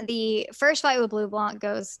first fight with Blue Blanc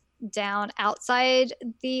goes down outside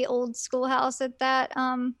the old schoolhouse at that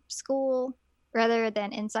school rather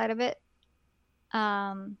than inside of it.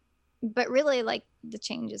 But really, like, the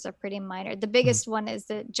changes are pretty minor. The biggest one is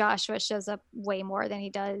that Joshua shows up way more than he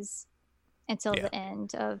does until the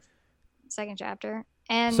end of the 2nd chapter.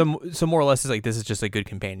 And so more or less, is like this is just a good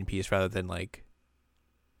companion piece rather than like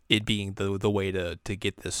it being the way to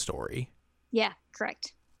get this story. Yeah,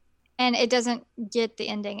 correct. And it doesn't get the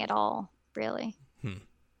ending at all, really.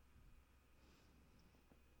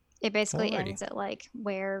 It basically ends at like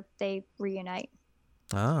where they reunite.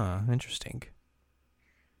 Ah, interesting.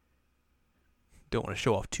 Don't want to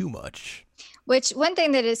show off too much. Which one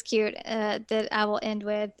thing that is cute that I will end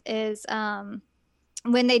with is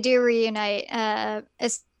when they do reunite,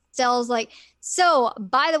 Estelle's like, so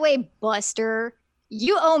by the way, Buster,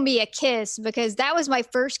 you owe me a kiss because that was my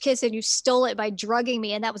first kiss and you stole it by drugging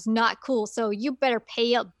me and that was not cool. So you better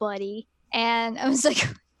pay up, buddy. And I was like,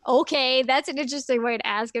 okay, that's an interesting way to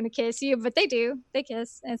ask him to kiss you, but they do. They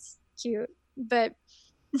kiss. It's cute. But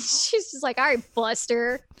she's just like, all right,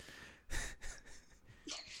 Buster.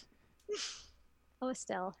 Oh,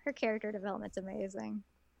 Estelle, her character development's amazing.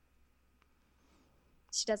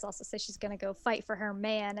 She does also say she's gonna go fight for her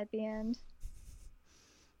man at the end.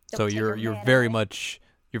 So you're very much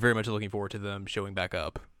looking forward to them showing back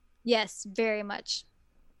up. Yes, very much.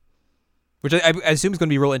 Which I assume is going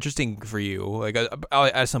to be real interesting for you. Like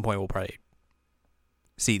at some point we'll probably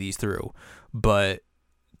see these through, but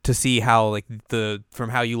to see how like from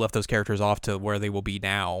how you left those characters off to where they will be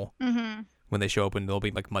now when they show up and they'll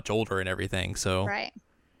be like much older and everything. So right.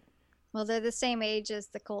 Well, they're the same age as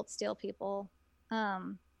the Cold Steel people,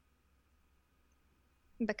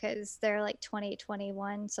 because they're like 20,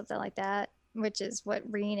 21, something like that, which is what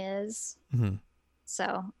Reen is.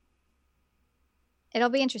 So it'll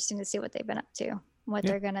be interesting to see what they've been up to, what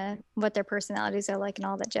their personalities are like and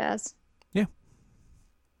all that jazz. Yeah.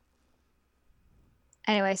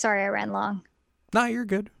 Anyway, sorry I ran long. Nah, you're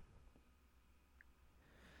good.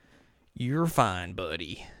 You're fine,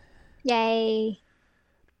 buddy. Yay.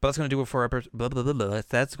 But that's going to do it for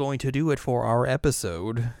that's going to do it for our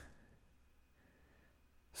episode.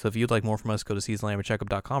 So if you'd like more from us, go to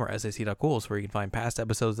seasonlanguagecheckup.com or sac.cool, where you can find past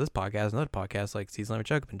episodes of this podcast and other podcasts like Season Language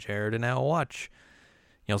Checkup and Jared and Now Watch.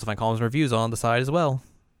 You can also find columns and reviews on the side as well.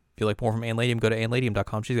 If you like more from Ann Ladium, go to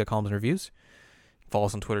annladium.com. She's got columns and reviews. Follow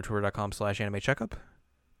us on Twitter, twitter.com/animecheckup.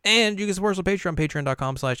 And you can support us on Patreon,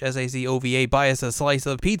 patreon.com/SACOVA. Buy us a slice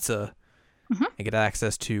of pizza and get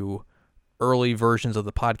access to early versions of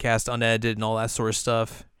the podcast, unedited and all that sort of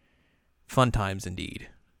stuff. Fun times indeed.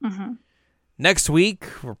 Next week,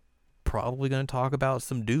 we're probably going to talk about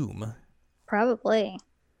some Doom. Probably.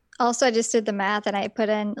 Also, I just did the math and I put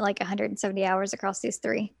in like 170 hours across these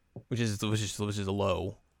 3. which is a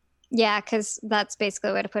low. Yeah, because that's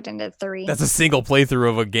basically what I put into 3. That's a single playthrough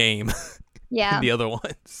of a game. Yeah. The other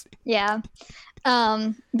ones. Yeah.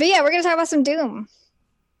 But yeah, we're gonna talk about some Doom.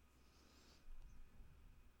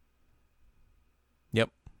 Yep,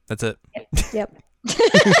 that's it. Yep.